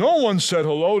 and no one said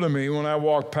hello to me when I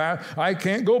walked past. I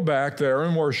can't go back there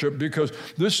and worship because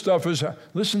this stuff is...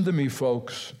 Listen to me,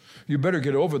 folks. You better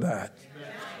get over that.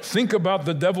 Think about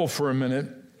the devil for a minute.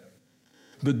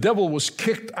 The devil was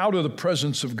kicked out of the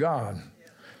presence of God.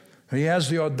 He has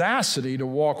the audacity to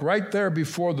walk right there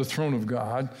before the throne of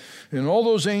God, and all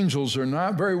those angels are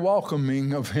not very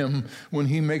welcoming of him when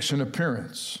he makes an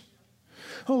appearance.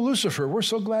 Oh, Lucifer, we're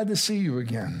so glad to see you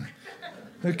again.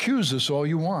 Accuse us all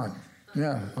you want.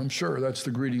 Yeah, I'm sure that's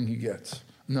the greeting he gets.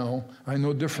 No, I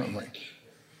know differently.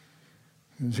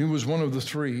 He was one of the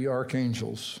three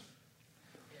archangels.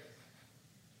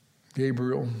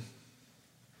 Gabriel,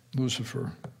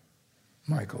 Lucifer,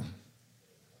 Michael.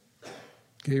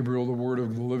 Gabriel, the word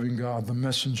of the living God, the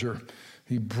messenger.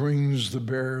 He brings to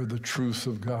bear the truth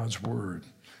of God's word,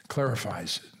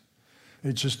 clarifies it.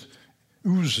 It just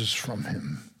oozes from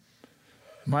him.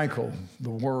 Michael,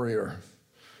 the warrior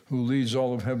who leads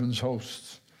all of heaven's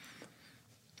hosts.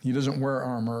 He doesn't wear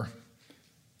armor.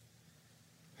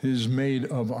 He's made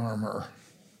of armor.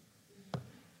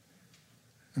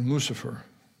 And Lucifer,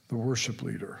 the worship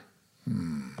leader.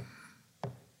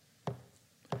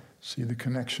 See the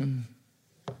connection?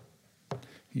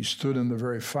 He stood in the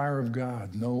very fire of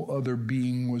God. No other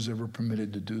being was ever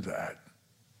permitted to do that.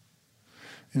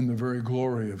 In the very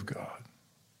glory of God.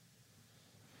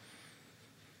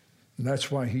 And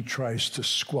that's why he tries to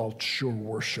squelch your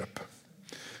worship.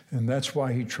 And that's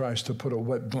why he tries to put a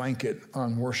wet blanket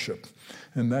on worship.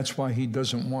 And that's why he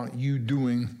doesn't want you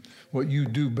doing what you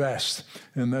do best.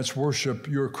 And that's worship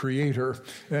your Creator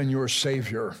and your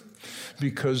Savior.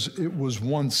 Because it was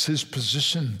once his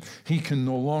position. He can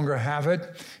no longer have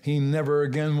it. He never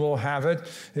again will have it.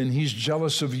 And he's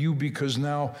jealous of you because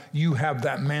now you have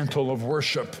that mantle of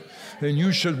worship. And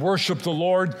you should worship the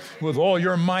Lord with all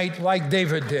your might like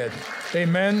David did.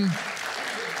 Amen.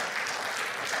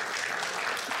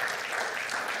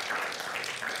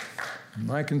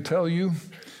 And I can tell you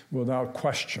without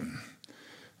question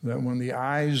that when the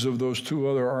eyes of those two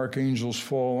other archangels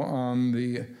fall on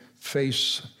the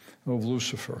face of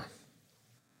Lucifer,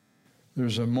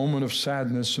 there's a moment of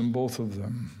sadness in both of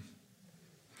them.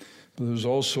 But there's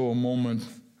also a moment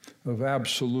of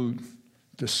absolute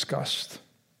disgust.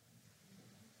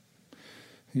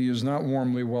 He is not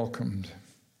warmly welcomed.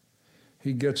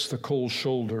 He gets the cold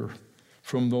shoulder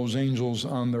from those angels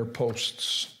on their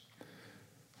posts.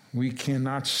 We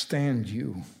cannot stand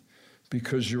you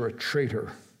because you're a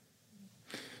traitor.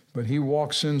 But he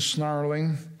walks in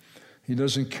snarling. He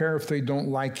doesn't care if they don't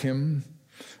like him.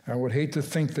 I would hate to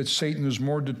think that Satan is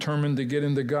more determined to get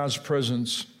into God's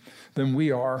presence than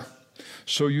we are.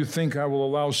 So you think I will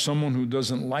allow someone who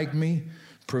doesn't like me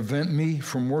prevent me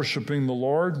from worshiping the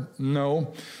Lord?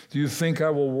 No. Do you think I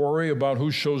will worry about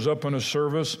who shows up in a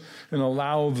service and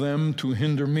allow them to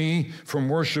hinder me from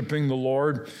worshiping the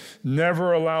Lord?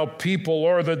 Never allow people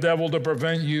or the devil to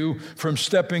prevent you from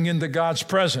stepping into God's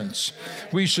presence.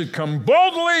 We should come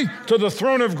boldly to the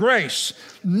throne of grace.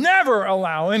 Never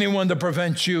allow anyone to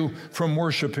prevent you from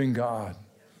worshiping God.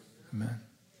 Amen.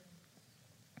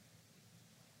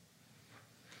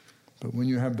 But when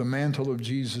you have the mantle of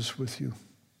Jesus with you,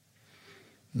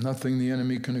 nothing the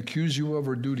enemy can accuse you of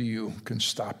or do to you can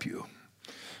stop you.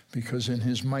 Because in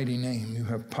his mighty name, you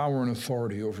have power and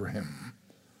authority over him.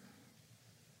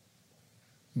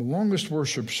 The longest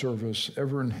worship service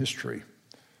ever in history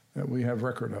that we have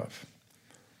record of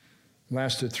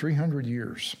lasted 300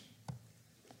 years.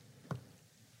 The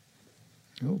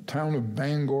little town of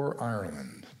Bangor,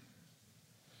 Ireland.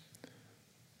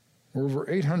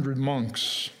 Over 800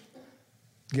 monks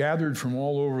gathered from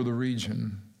all over the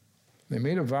region. They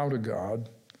made a vow to God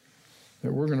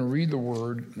that we're going to read the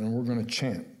word and we're going to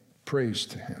chant praise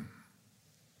to him.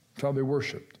 That's how they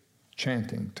worshiped,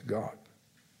 chanting to God.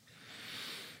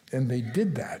 And they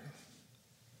did that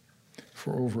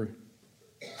for over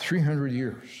 300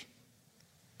 years.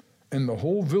 And the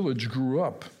whole village grew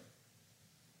up.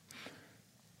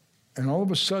 And all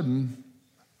of a sudden,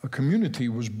 a community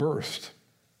was birthed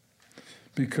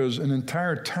because an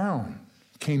entire town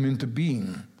came into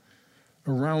being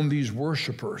around these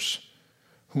worshipers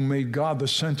who made God the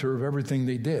center of everything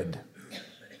they did.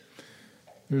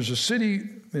 There's a city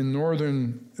in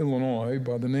northern Illinois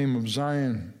by the name of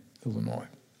Zion, Illinois.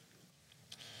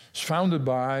 It's founded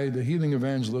by the healing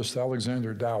evangelist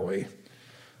Alexander Dowie,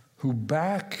 who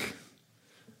back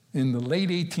in the late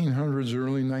 1800s,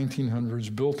 early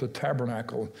 1900s, built a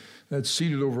tabernacle that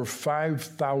seated over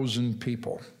 5,000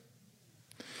 people.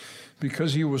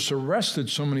 Because he was arrested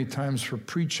so many times for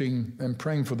preaching and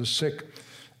praying for the sick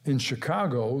in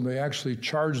Chicago, they actually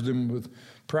charged him with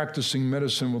practicing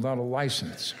medicine without a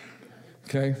license.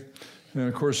 Okay? And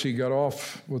of course, he got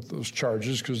off with those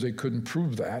charges because they couldn't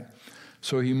prove that.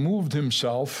 So he moved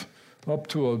himself up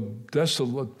to a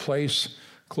desolate place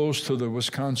close to the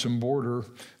Wisconsin border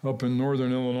up in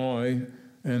northern Illinois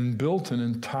and built an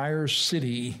entire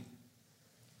city.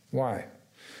 Why?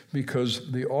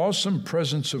 Because the awesome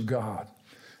presence of God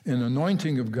and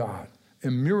anointing of God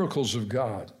and miracles of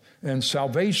God and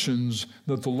salvations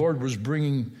that the Lord was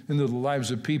bringing into the lives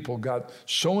of people got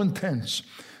so intense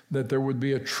that there would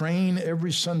be a train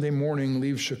every Sunday morning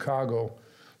leave Chicago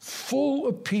full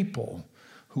of people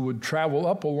who would travel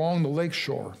up along the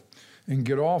lakeshore and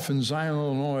get off in Zion,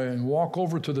 Illinois, and walk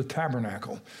over to the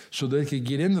tabernacle so they could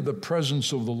get into the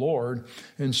presence of the Lord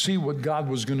and see what God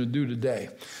was going to do today.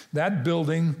 That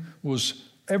building was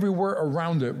everywhere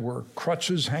around it were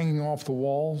crutches hanging off the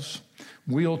walls,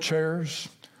 wheelchairs,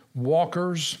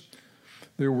 walkers.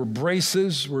 There were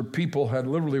braces where people had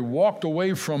literally walked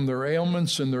away from their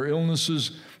ailments and their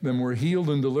illnesses and were healed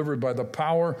and delivered by the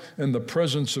power and the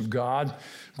presence of God.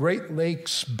 Great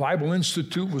Lakes Bible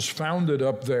Institute was founded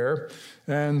up there,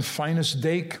 and Finis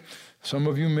Dake, some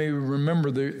of you may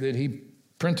remember that he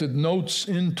printed notes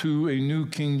into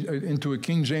a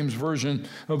King James version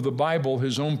of the Bible,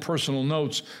 his own personal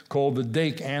notes called the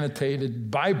Dake Annotated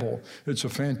Bible. It's a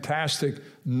fantastic,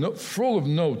 full of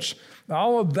notes.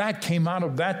 All of that came out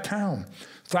of that town.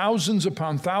 Thousands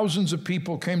upon thousands of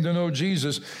people came to know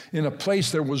Jesus in a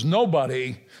place there was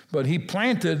nobody, but he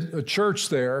planted a church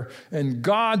there, and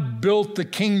God built the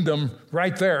kingdom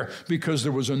right there because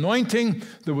there was anointing,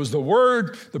 there was the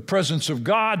word, the presence of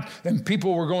God, and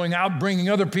people were going out bringing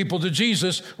other people to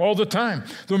Jesus all the time.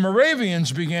 The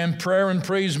Moravians began prayer and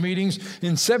praise meetings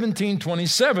in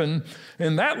 1727,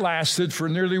 and that lasted for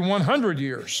nearly 100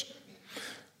 years.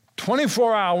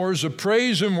 24 hours of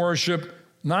praise and worship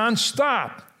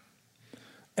nonstop.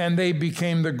 And they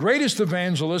became the greatest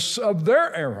evangelists of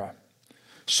their era.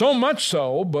 So much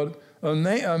so, but a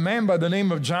man by the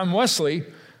name of John Wesley,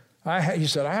 he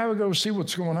said, I have to go see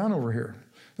what's going on over here.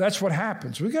 That's what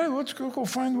happens. Let's go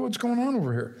find what's going on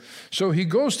over here. So he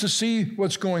goes to see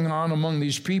what's going on among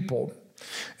these people.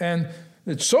 And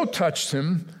it so touched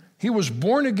him, he was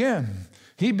born again.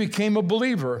 He became a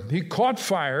believer. He caught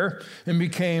fire and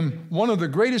became one of the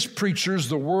greatest preachers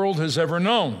the world has ever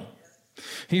known.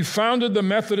 He founded the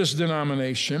Methodist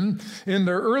denomination. In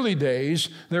their early days,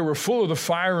 they were full of the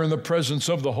fire and the presence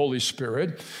of the Holy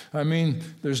Spirit. I mean,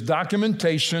 there's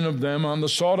documentation of them on the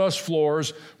sawdust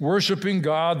floors, worshiping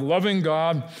God, loving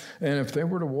God. And if they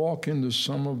were to walk into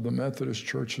some of the Methodist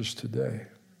churches today,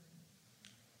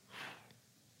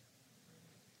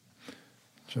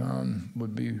 John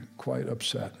would be quite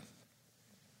upset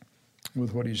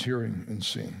with what he's hearing and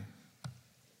seeing.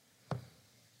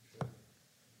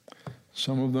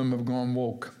 Some of them have gone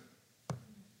woke.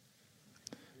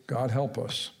 God help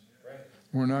us.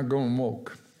 We're not going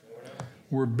woke.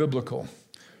 We're biblical.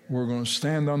 We're going to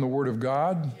stand on the Word of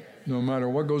God no matter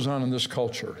what goes on in this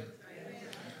culture.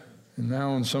 And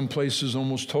now in some places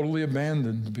almost totally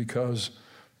abandoned because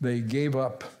they gave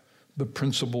up the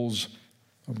principles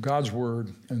of God's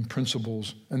word and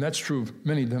principles. And that's true of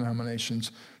many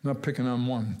denominations, not picking on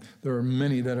one. There are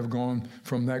many that have gone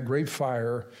from that great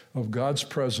fire of God's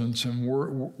presence and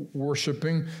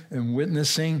worshiping and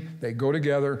witnessing. They go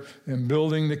together and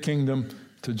building the kingdom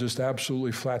to just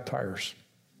absolutely flat tires.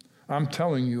 I'm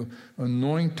telling you,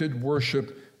 anointed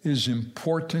worship is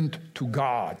important to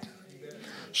God.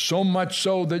 So much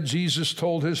so that Jesus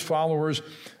told his followers,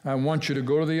 I want you to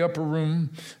go to the upper room.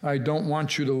 I don't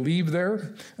want you to leave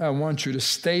there. I want you to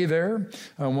stay there.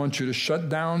 I want you to shut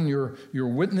down your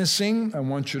witnessing. I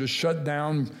want you to shut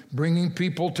down bringing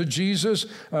people to Jesus.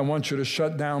 I want you to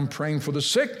shut down praying for the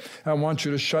sick. I want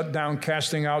you to shut down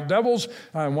casting out devils.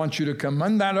 I want you to come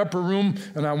in that upper room,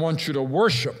 and I want you to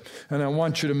worship, and I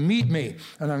want you to meet me,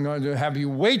 and I'm going to have you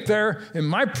wait there in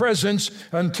my presence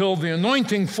until the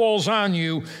anointing falls on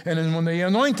you. And then when the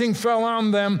anointing fell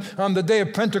on them on the day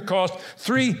of Pentecost,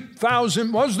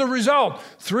 3,000 was the result.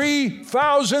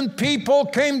 3,000 people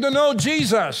came to know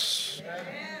Jesus.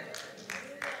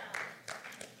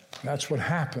 That's what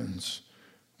happens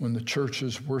when the church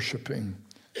is worshiping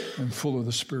and full of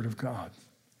the Spirit of God.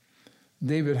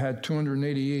 David had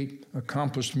 288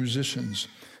 accomplished musicians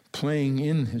playing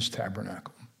in his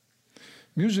tabernacle.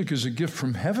 Music is a gift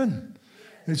from heaven.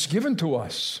 It's given to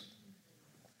us.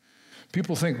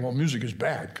 People think, well, music is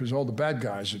bad because all the bad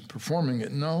guys are performing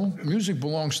it. No, music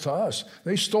belongs to us.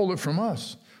 They stole it from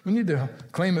us. We need to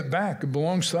claim it back. It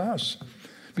belongs to us.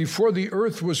 Before the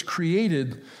earth was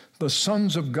created, the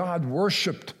sons of God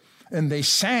worshiped and they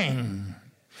sang.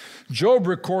 Job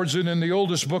records it in the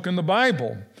oldest book in the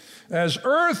Bible. As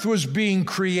earth was being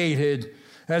created,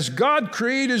 as God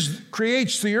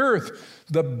creates the earth,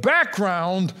 the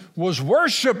background was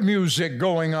worship music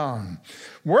going on.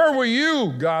 Where were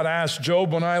you, God asked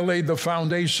Job, when I laid the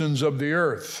foundations of the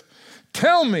earth?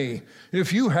 Tell me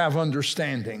if you have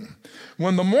understanding.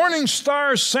 When the morning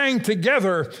stars sang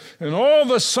together and all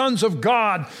the sons of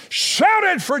God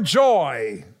shouted for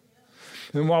joy.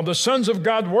 And while the sons of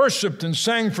God worshiped and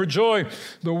sang for joy,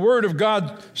 the Word of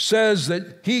God says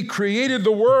that He created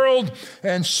the world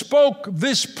and spoke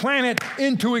this planet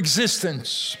into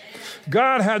existence.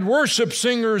 God had worship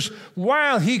singers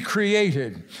while He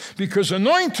created, because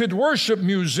anointed worship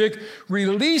music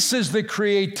releases the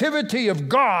creativity of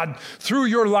God through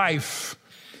your life.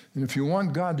 And if you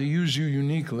want God to use you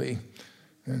uniquely,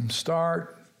 and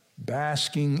start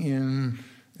basking in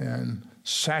and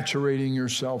saturating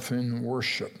yourself in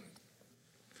worship.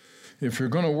 If you're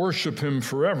going to worship Him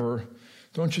forever,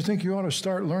 don't you think you ought to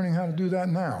start learning how to do that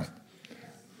now?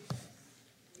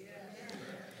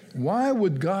 Why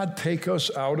would God take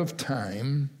us out of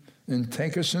time and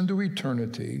take us into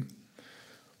eternity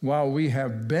while we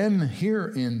have been here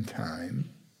in time,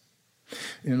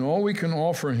 and all we can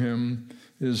offer Him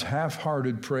is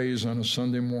half-hearted praise on a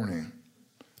Sunday morning?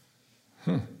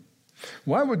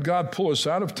 Why would God pull us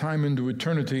out of time into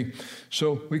eternity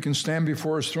so we can stand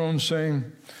before His throne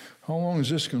saying, how long is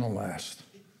this going to last?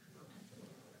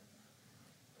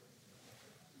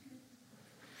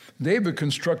 David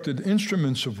constructed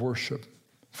instruments of worship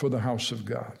for the house of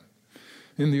God.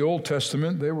 In the Old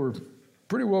Testament, they were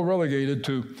pretty well relegated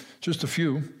to just a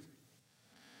few.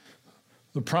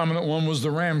 The prominent one was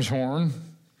the ram's horn,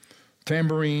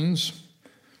 tambourines.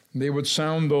 They would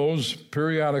sound those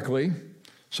periodically,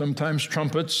 sometimes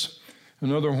trumpets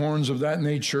and other horns of that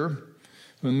nature.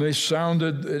 When they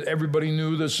sounded, everybody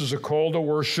knew this is a call to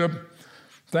worship.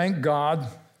 Thank God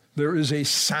there is a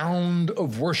sound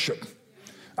of worship.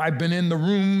 I've been in the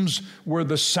rooms where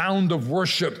the sound of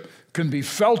worship can be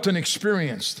felt and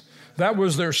experienced. That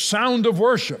was their sound of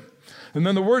worship. And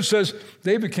then the word says,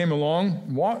 David came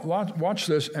along, watch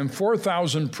this, and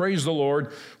 4,000 praised the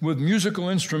Lord with musical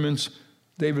instruments,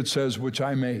 David says, which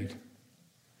I made.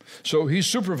 So he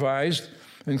supervised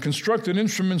and constructed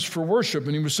instruments for worship.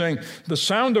 And he was saying the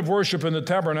sound of worship in the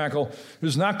tabernacle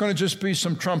is not going to just be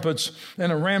some trumpets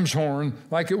and a ram's horn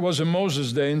like it was in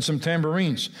Moses' day and some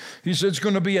tambourines. He said it's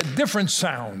going to be a different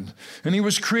sound. And he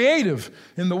was creative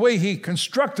in the way he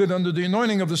constructed, under the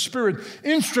anointing of the Spirit,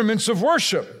 instruments of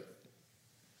worship.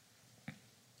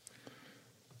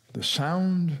 The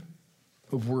sound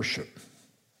of worship.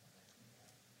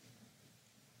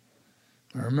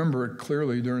 I remember it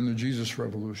clearly during the Jesus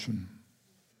Revolution.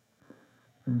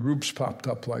 And groups popped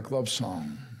up like Love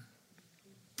Song,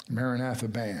 Maranatha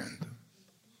Band,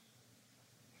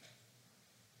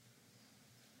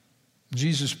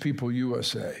 Jesus People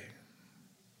USA.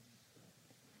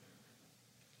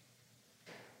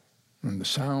 And the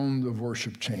sound of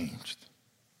worship changed.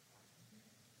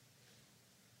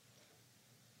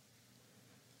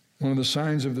 One of the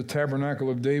signs of the tabernacle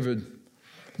of David,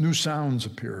 new sounds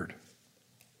appeared.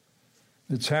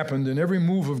 It's happened in every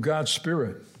move of God's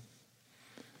Spirit.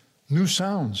 New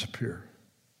sounds appear.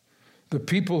 The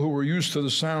people who were used to the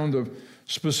sound of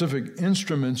specific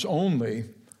instruments only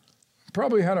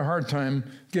probably had a hard time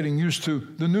getting used to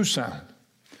the new sound.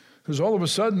 Because all of a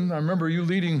sudden, I remember you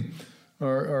leading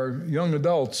our young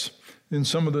adults in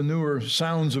some of the newer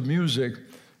sounds of music,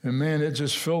 and man, it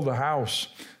just filled the house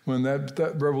when that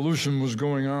revolution was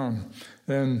going on.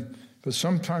 But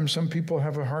sometimes some people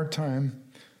have a hard time.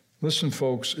 Listen,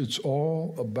 folks, it's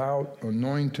all about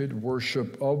anointed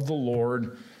worship of the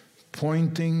Lord,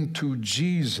 pointing to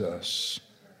Jesus.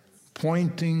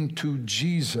 Pointing to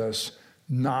Jesus,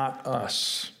 not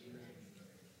us.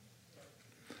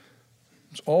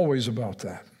 It's always about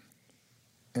that.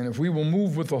 And if we will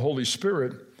move with the Holy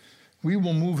Spirit, we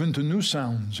will move into new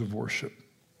sounds of worship.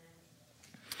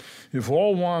 If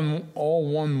all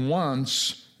one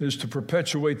wants is to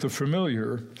perpetuate the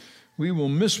familiar, we will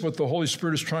miss what the Holy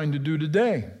Spirit is trying to do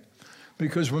today.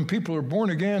 Because when people are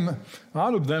born again,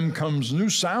 out of them comes new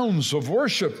sounds of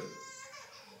worship.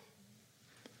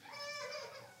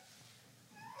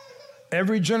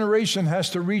 Every generation has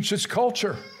to reach its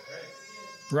culture,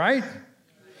 right?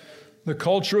 The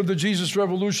culture of the Jesus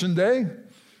Revolution Day,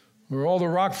 where all the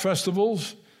rock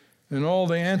festivals and all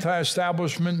the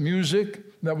anti-establishment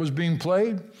music that was being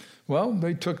played, well,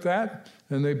 they took that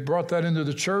and they brought that into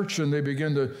the church and they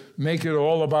began to make it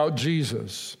all about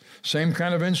Jesus. Same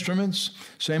kind of instruments,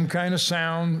 same kind of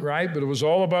sound, right? But it was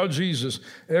all about Jesus.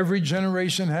 Every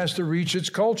generation has to reach its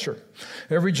culture.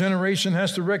 Every generation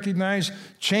has to recognize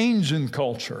change in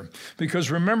culture.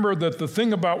 Because remember that the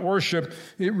thing about worship,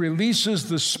 it releases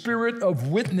the spirit of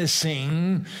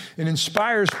witnessing. It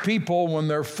inspires people when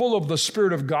they're full of the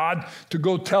Spirit of God to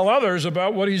go tell others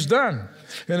about what He's done.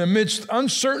 And amidst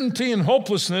uncertainty and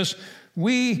hopelessness,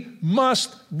 we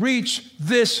must reach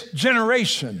this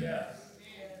generation. Yeah.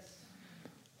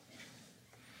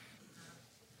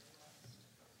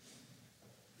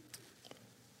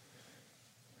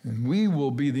 And we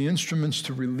will be the instruments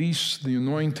to release the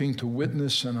anointing to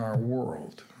witness in our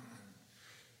world,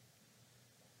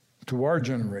 to our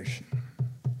generation,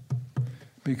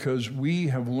 because we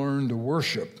have learned to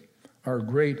worship our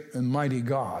great and mighty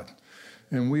God,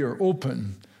 and we are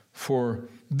open for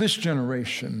this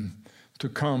generation to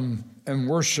come and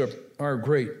worship our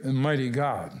great and mighty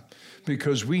God,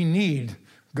 because we need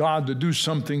God to do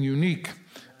something unique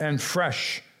and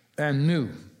fresh and new.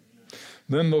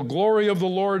 Then the glory of the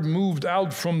Lord moved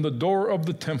out from the door of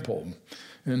the temple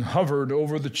and hovered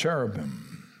over the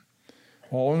cherubim,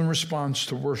 all in response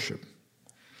to worship.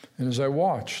 And as I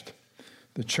watched,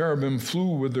 the cherubim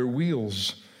flew with their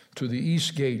wheels to the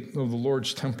east gate of the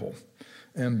Lord's temple,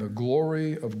 and the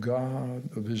glory of God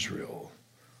of Israel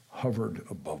hovered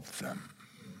above them.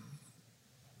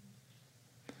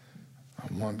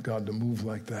 I want God to move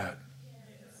like that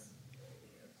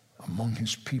among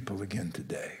His people again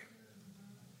today.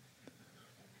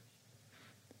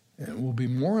 And it will be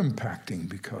more impacting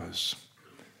because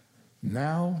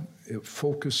now it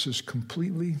focuses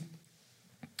completely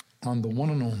on the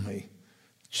one and only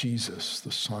Jesus,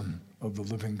 the Son of the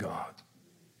living God.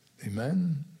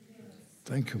 Amen?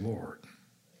 Thank you, Lord.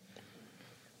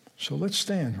 So let's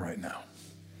stand right now.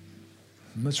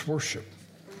 And let's worship.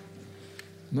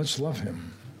 And let's love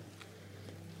Him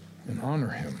and honor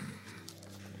Him.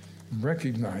 And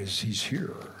recognize He's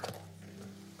here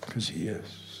because He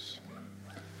is.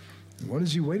 What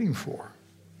is He waiting for?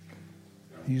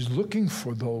 He's looking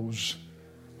for those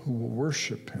who will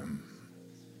worship Him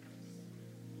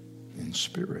in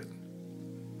spirit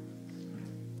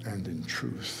and in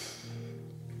truth.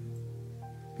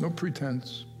 No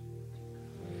pretense.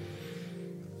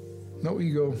 No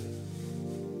ego.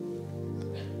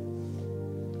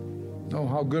 No,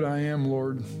 how good I am,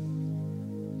 Lord.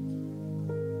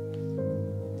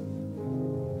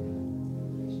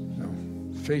 No,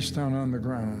 face down on the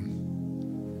ground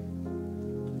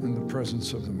in the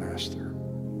presence of the Master.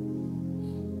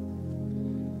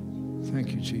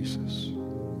 Thank you, Jesus.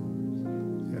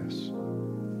 Yes.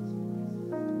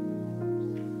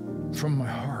 From my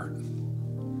heart,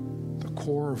 the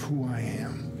core of who I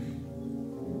am,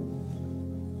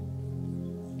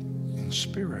 in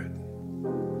spirit,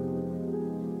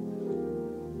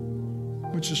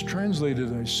 which is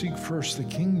translated, I seek first the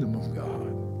kingdom of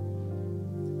God,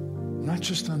 not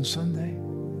just on Sunday,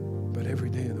 but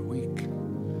every day of the week.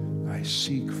 I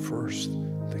seek first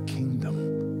the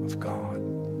kingdom of God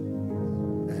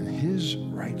and His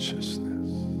righteousness.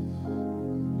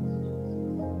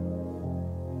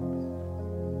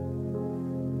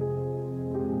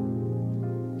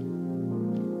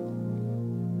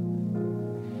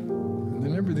 And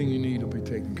then everything you need will be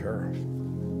taken care of.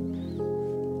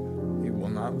 He will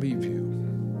not leave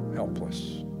you helpless.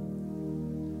 He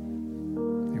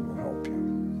will help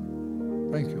you.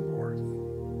 Thank you, Lord.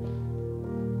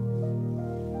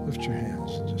 Lift your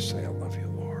hands and just say, I love you,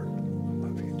 Lord. I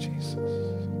love you, Jesus.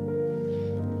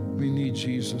 We need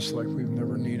Jesus like we've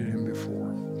never needed Him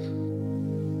before.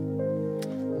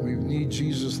 We need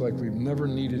Jesus like we've never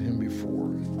needed Him before.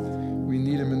 We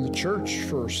need Him in the church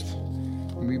first.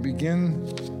 We begin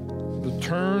the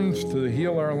turn to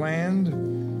heal our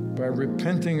land by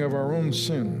repenting of our own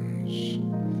sins,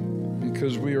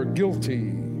 because we are guilty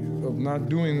of not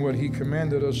doing what he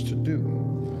commanded us to do.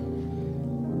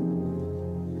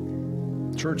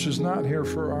 Church is not here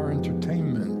for our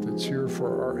entertainment. It's here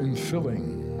for our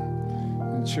infilling.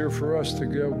 It's here for us to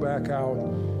go back out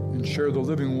and share the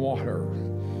living water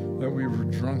that we were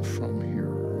drunk from here.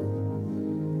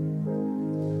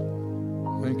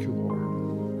 Thank you, Lord.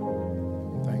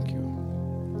 Thank you.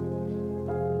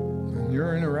 And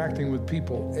you're interacting with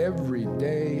people every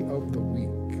day of the week.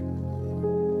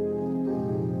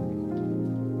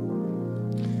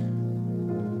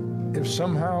 If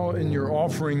somehow in your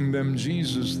offering them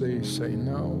Jesus, they say,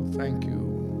 no, thank you.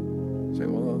 Say,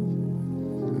 well,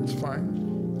 that's fine.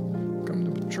 Come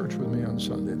to church with me on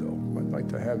Sunday, though. I'd like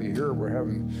to have you here. We're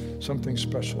having something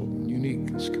special and unique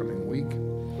this coming week. I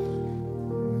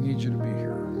need you to be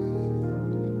here.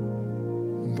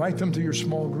 Invite them to your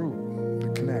small group to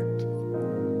connect.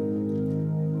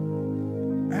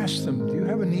 Ask them, do you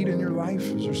have a need in your life?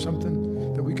 Is there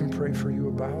something that we can pray for you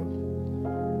about?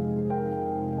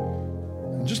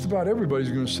 And just about everybody's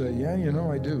going to say, yeah, you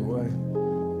know, I do.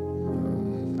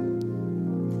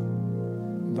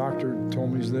 Doctor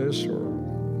told me this, or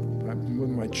I'm with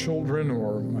my children,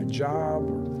 or my job,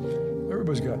 or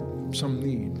everybody's got some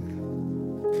need.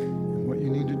 And what you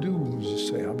need to do is just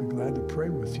say, I'll be glad to pray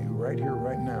with you right here,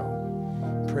 right now.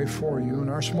 Pray for you, and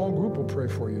our small group will pray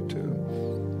for you too.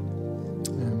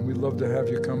 And we'd love to have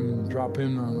you come and drop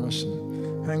in on us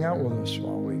and hang out with us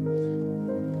while we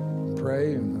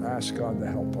pray and ask God to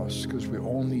help us, because we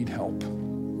all need help,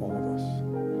 all of us.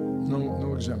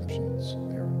 No exemptions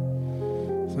there.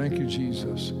 Thank you,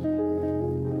 Jesus.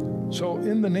 So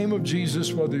in the name of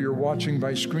Jesus, whether you're watching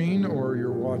by screen or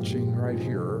you're watching right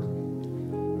here,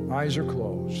 eyes are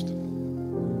closed.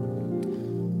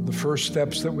 The first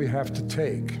steps that we have to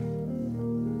take,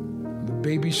 the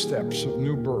baby steps of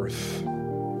new birth.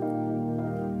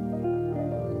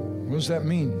 What does that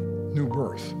mean, new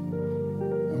birth?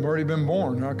 I've already been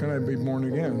born. How can I be born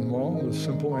again? Well, the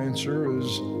simple answer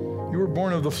is you were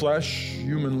born of the flesh,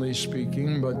 humanly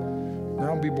speaking, but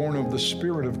now be born of the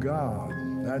Spirit of God.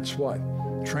 That's what?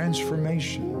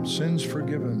 Transformation, sins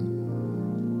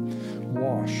forgiven,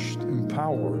 washed,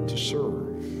 empowered to serve.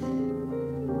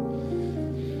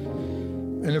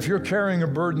 And if you're carrying a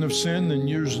burden of sin, then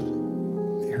here's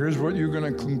what you're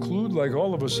going to conclude, like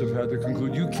all of us have had to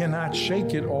conclude. You cannot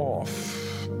shake it off.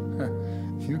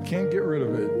 You can't get rid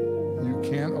of it. You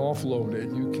can't offload it.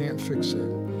 You can't fix it.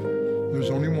 There's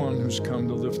only one who's come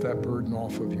to lift that burden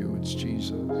off of you. It's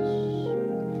Jesus.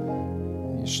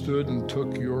 He stood and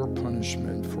took your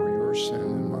punishment for your sin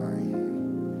and mine.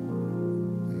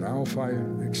 And now if I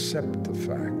accept the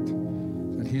fact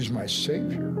that he's my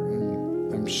Savior,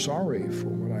 and I'm sorry for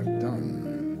what I've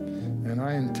done, and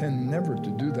I intend never to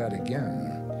do that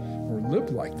again or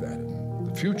live like that in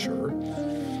the future,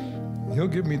 he'll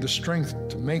give me the strength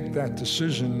to make that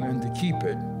decision and to keep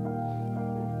it.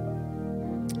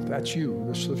 If that's you,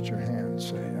 just lift your hand.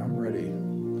 Say, I'm ready.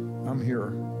 I'm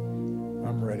here.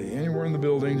 I'm ready. Anywhere in the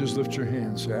building, just lift your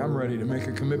hand. Say, I'm ready to make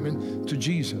a commitment to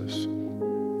Jesus,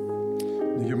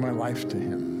 to give my life to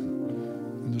him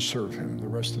and to serve him the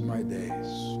rest of my days.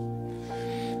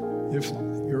 If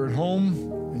you're at home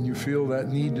and you feel that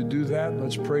need to do that,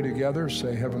 let's pray together.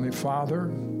 Say, Heavenly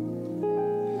Father,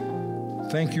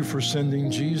 thank you for sending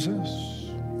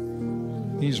Jesus.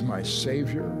 He's my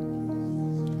Savior.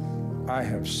 I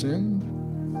have sinned.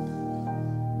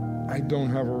 I don't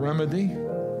have a remedy,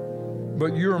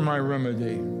 but you're my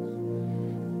remedy.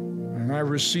 And I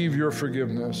receive your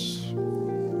forgiveness.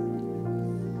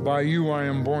 By you I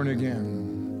am born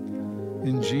again.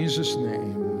 In Jesus'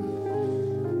 name.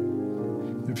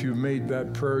 If you've made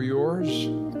that prayer yours,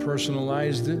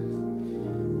 personalized it,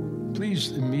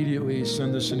 please immediately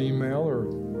send us an email or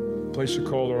place a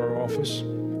call to our office.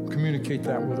 Communicate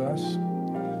that with us.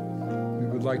 We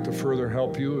would like to further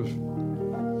help you if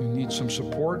you need some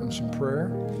support and some prayer.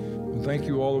 And thank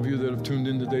you, all of you that have tuned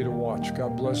in today to watch.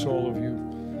 God bless all of you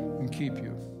and keep you.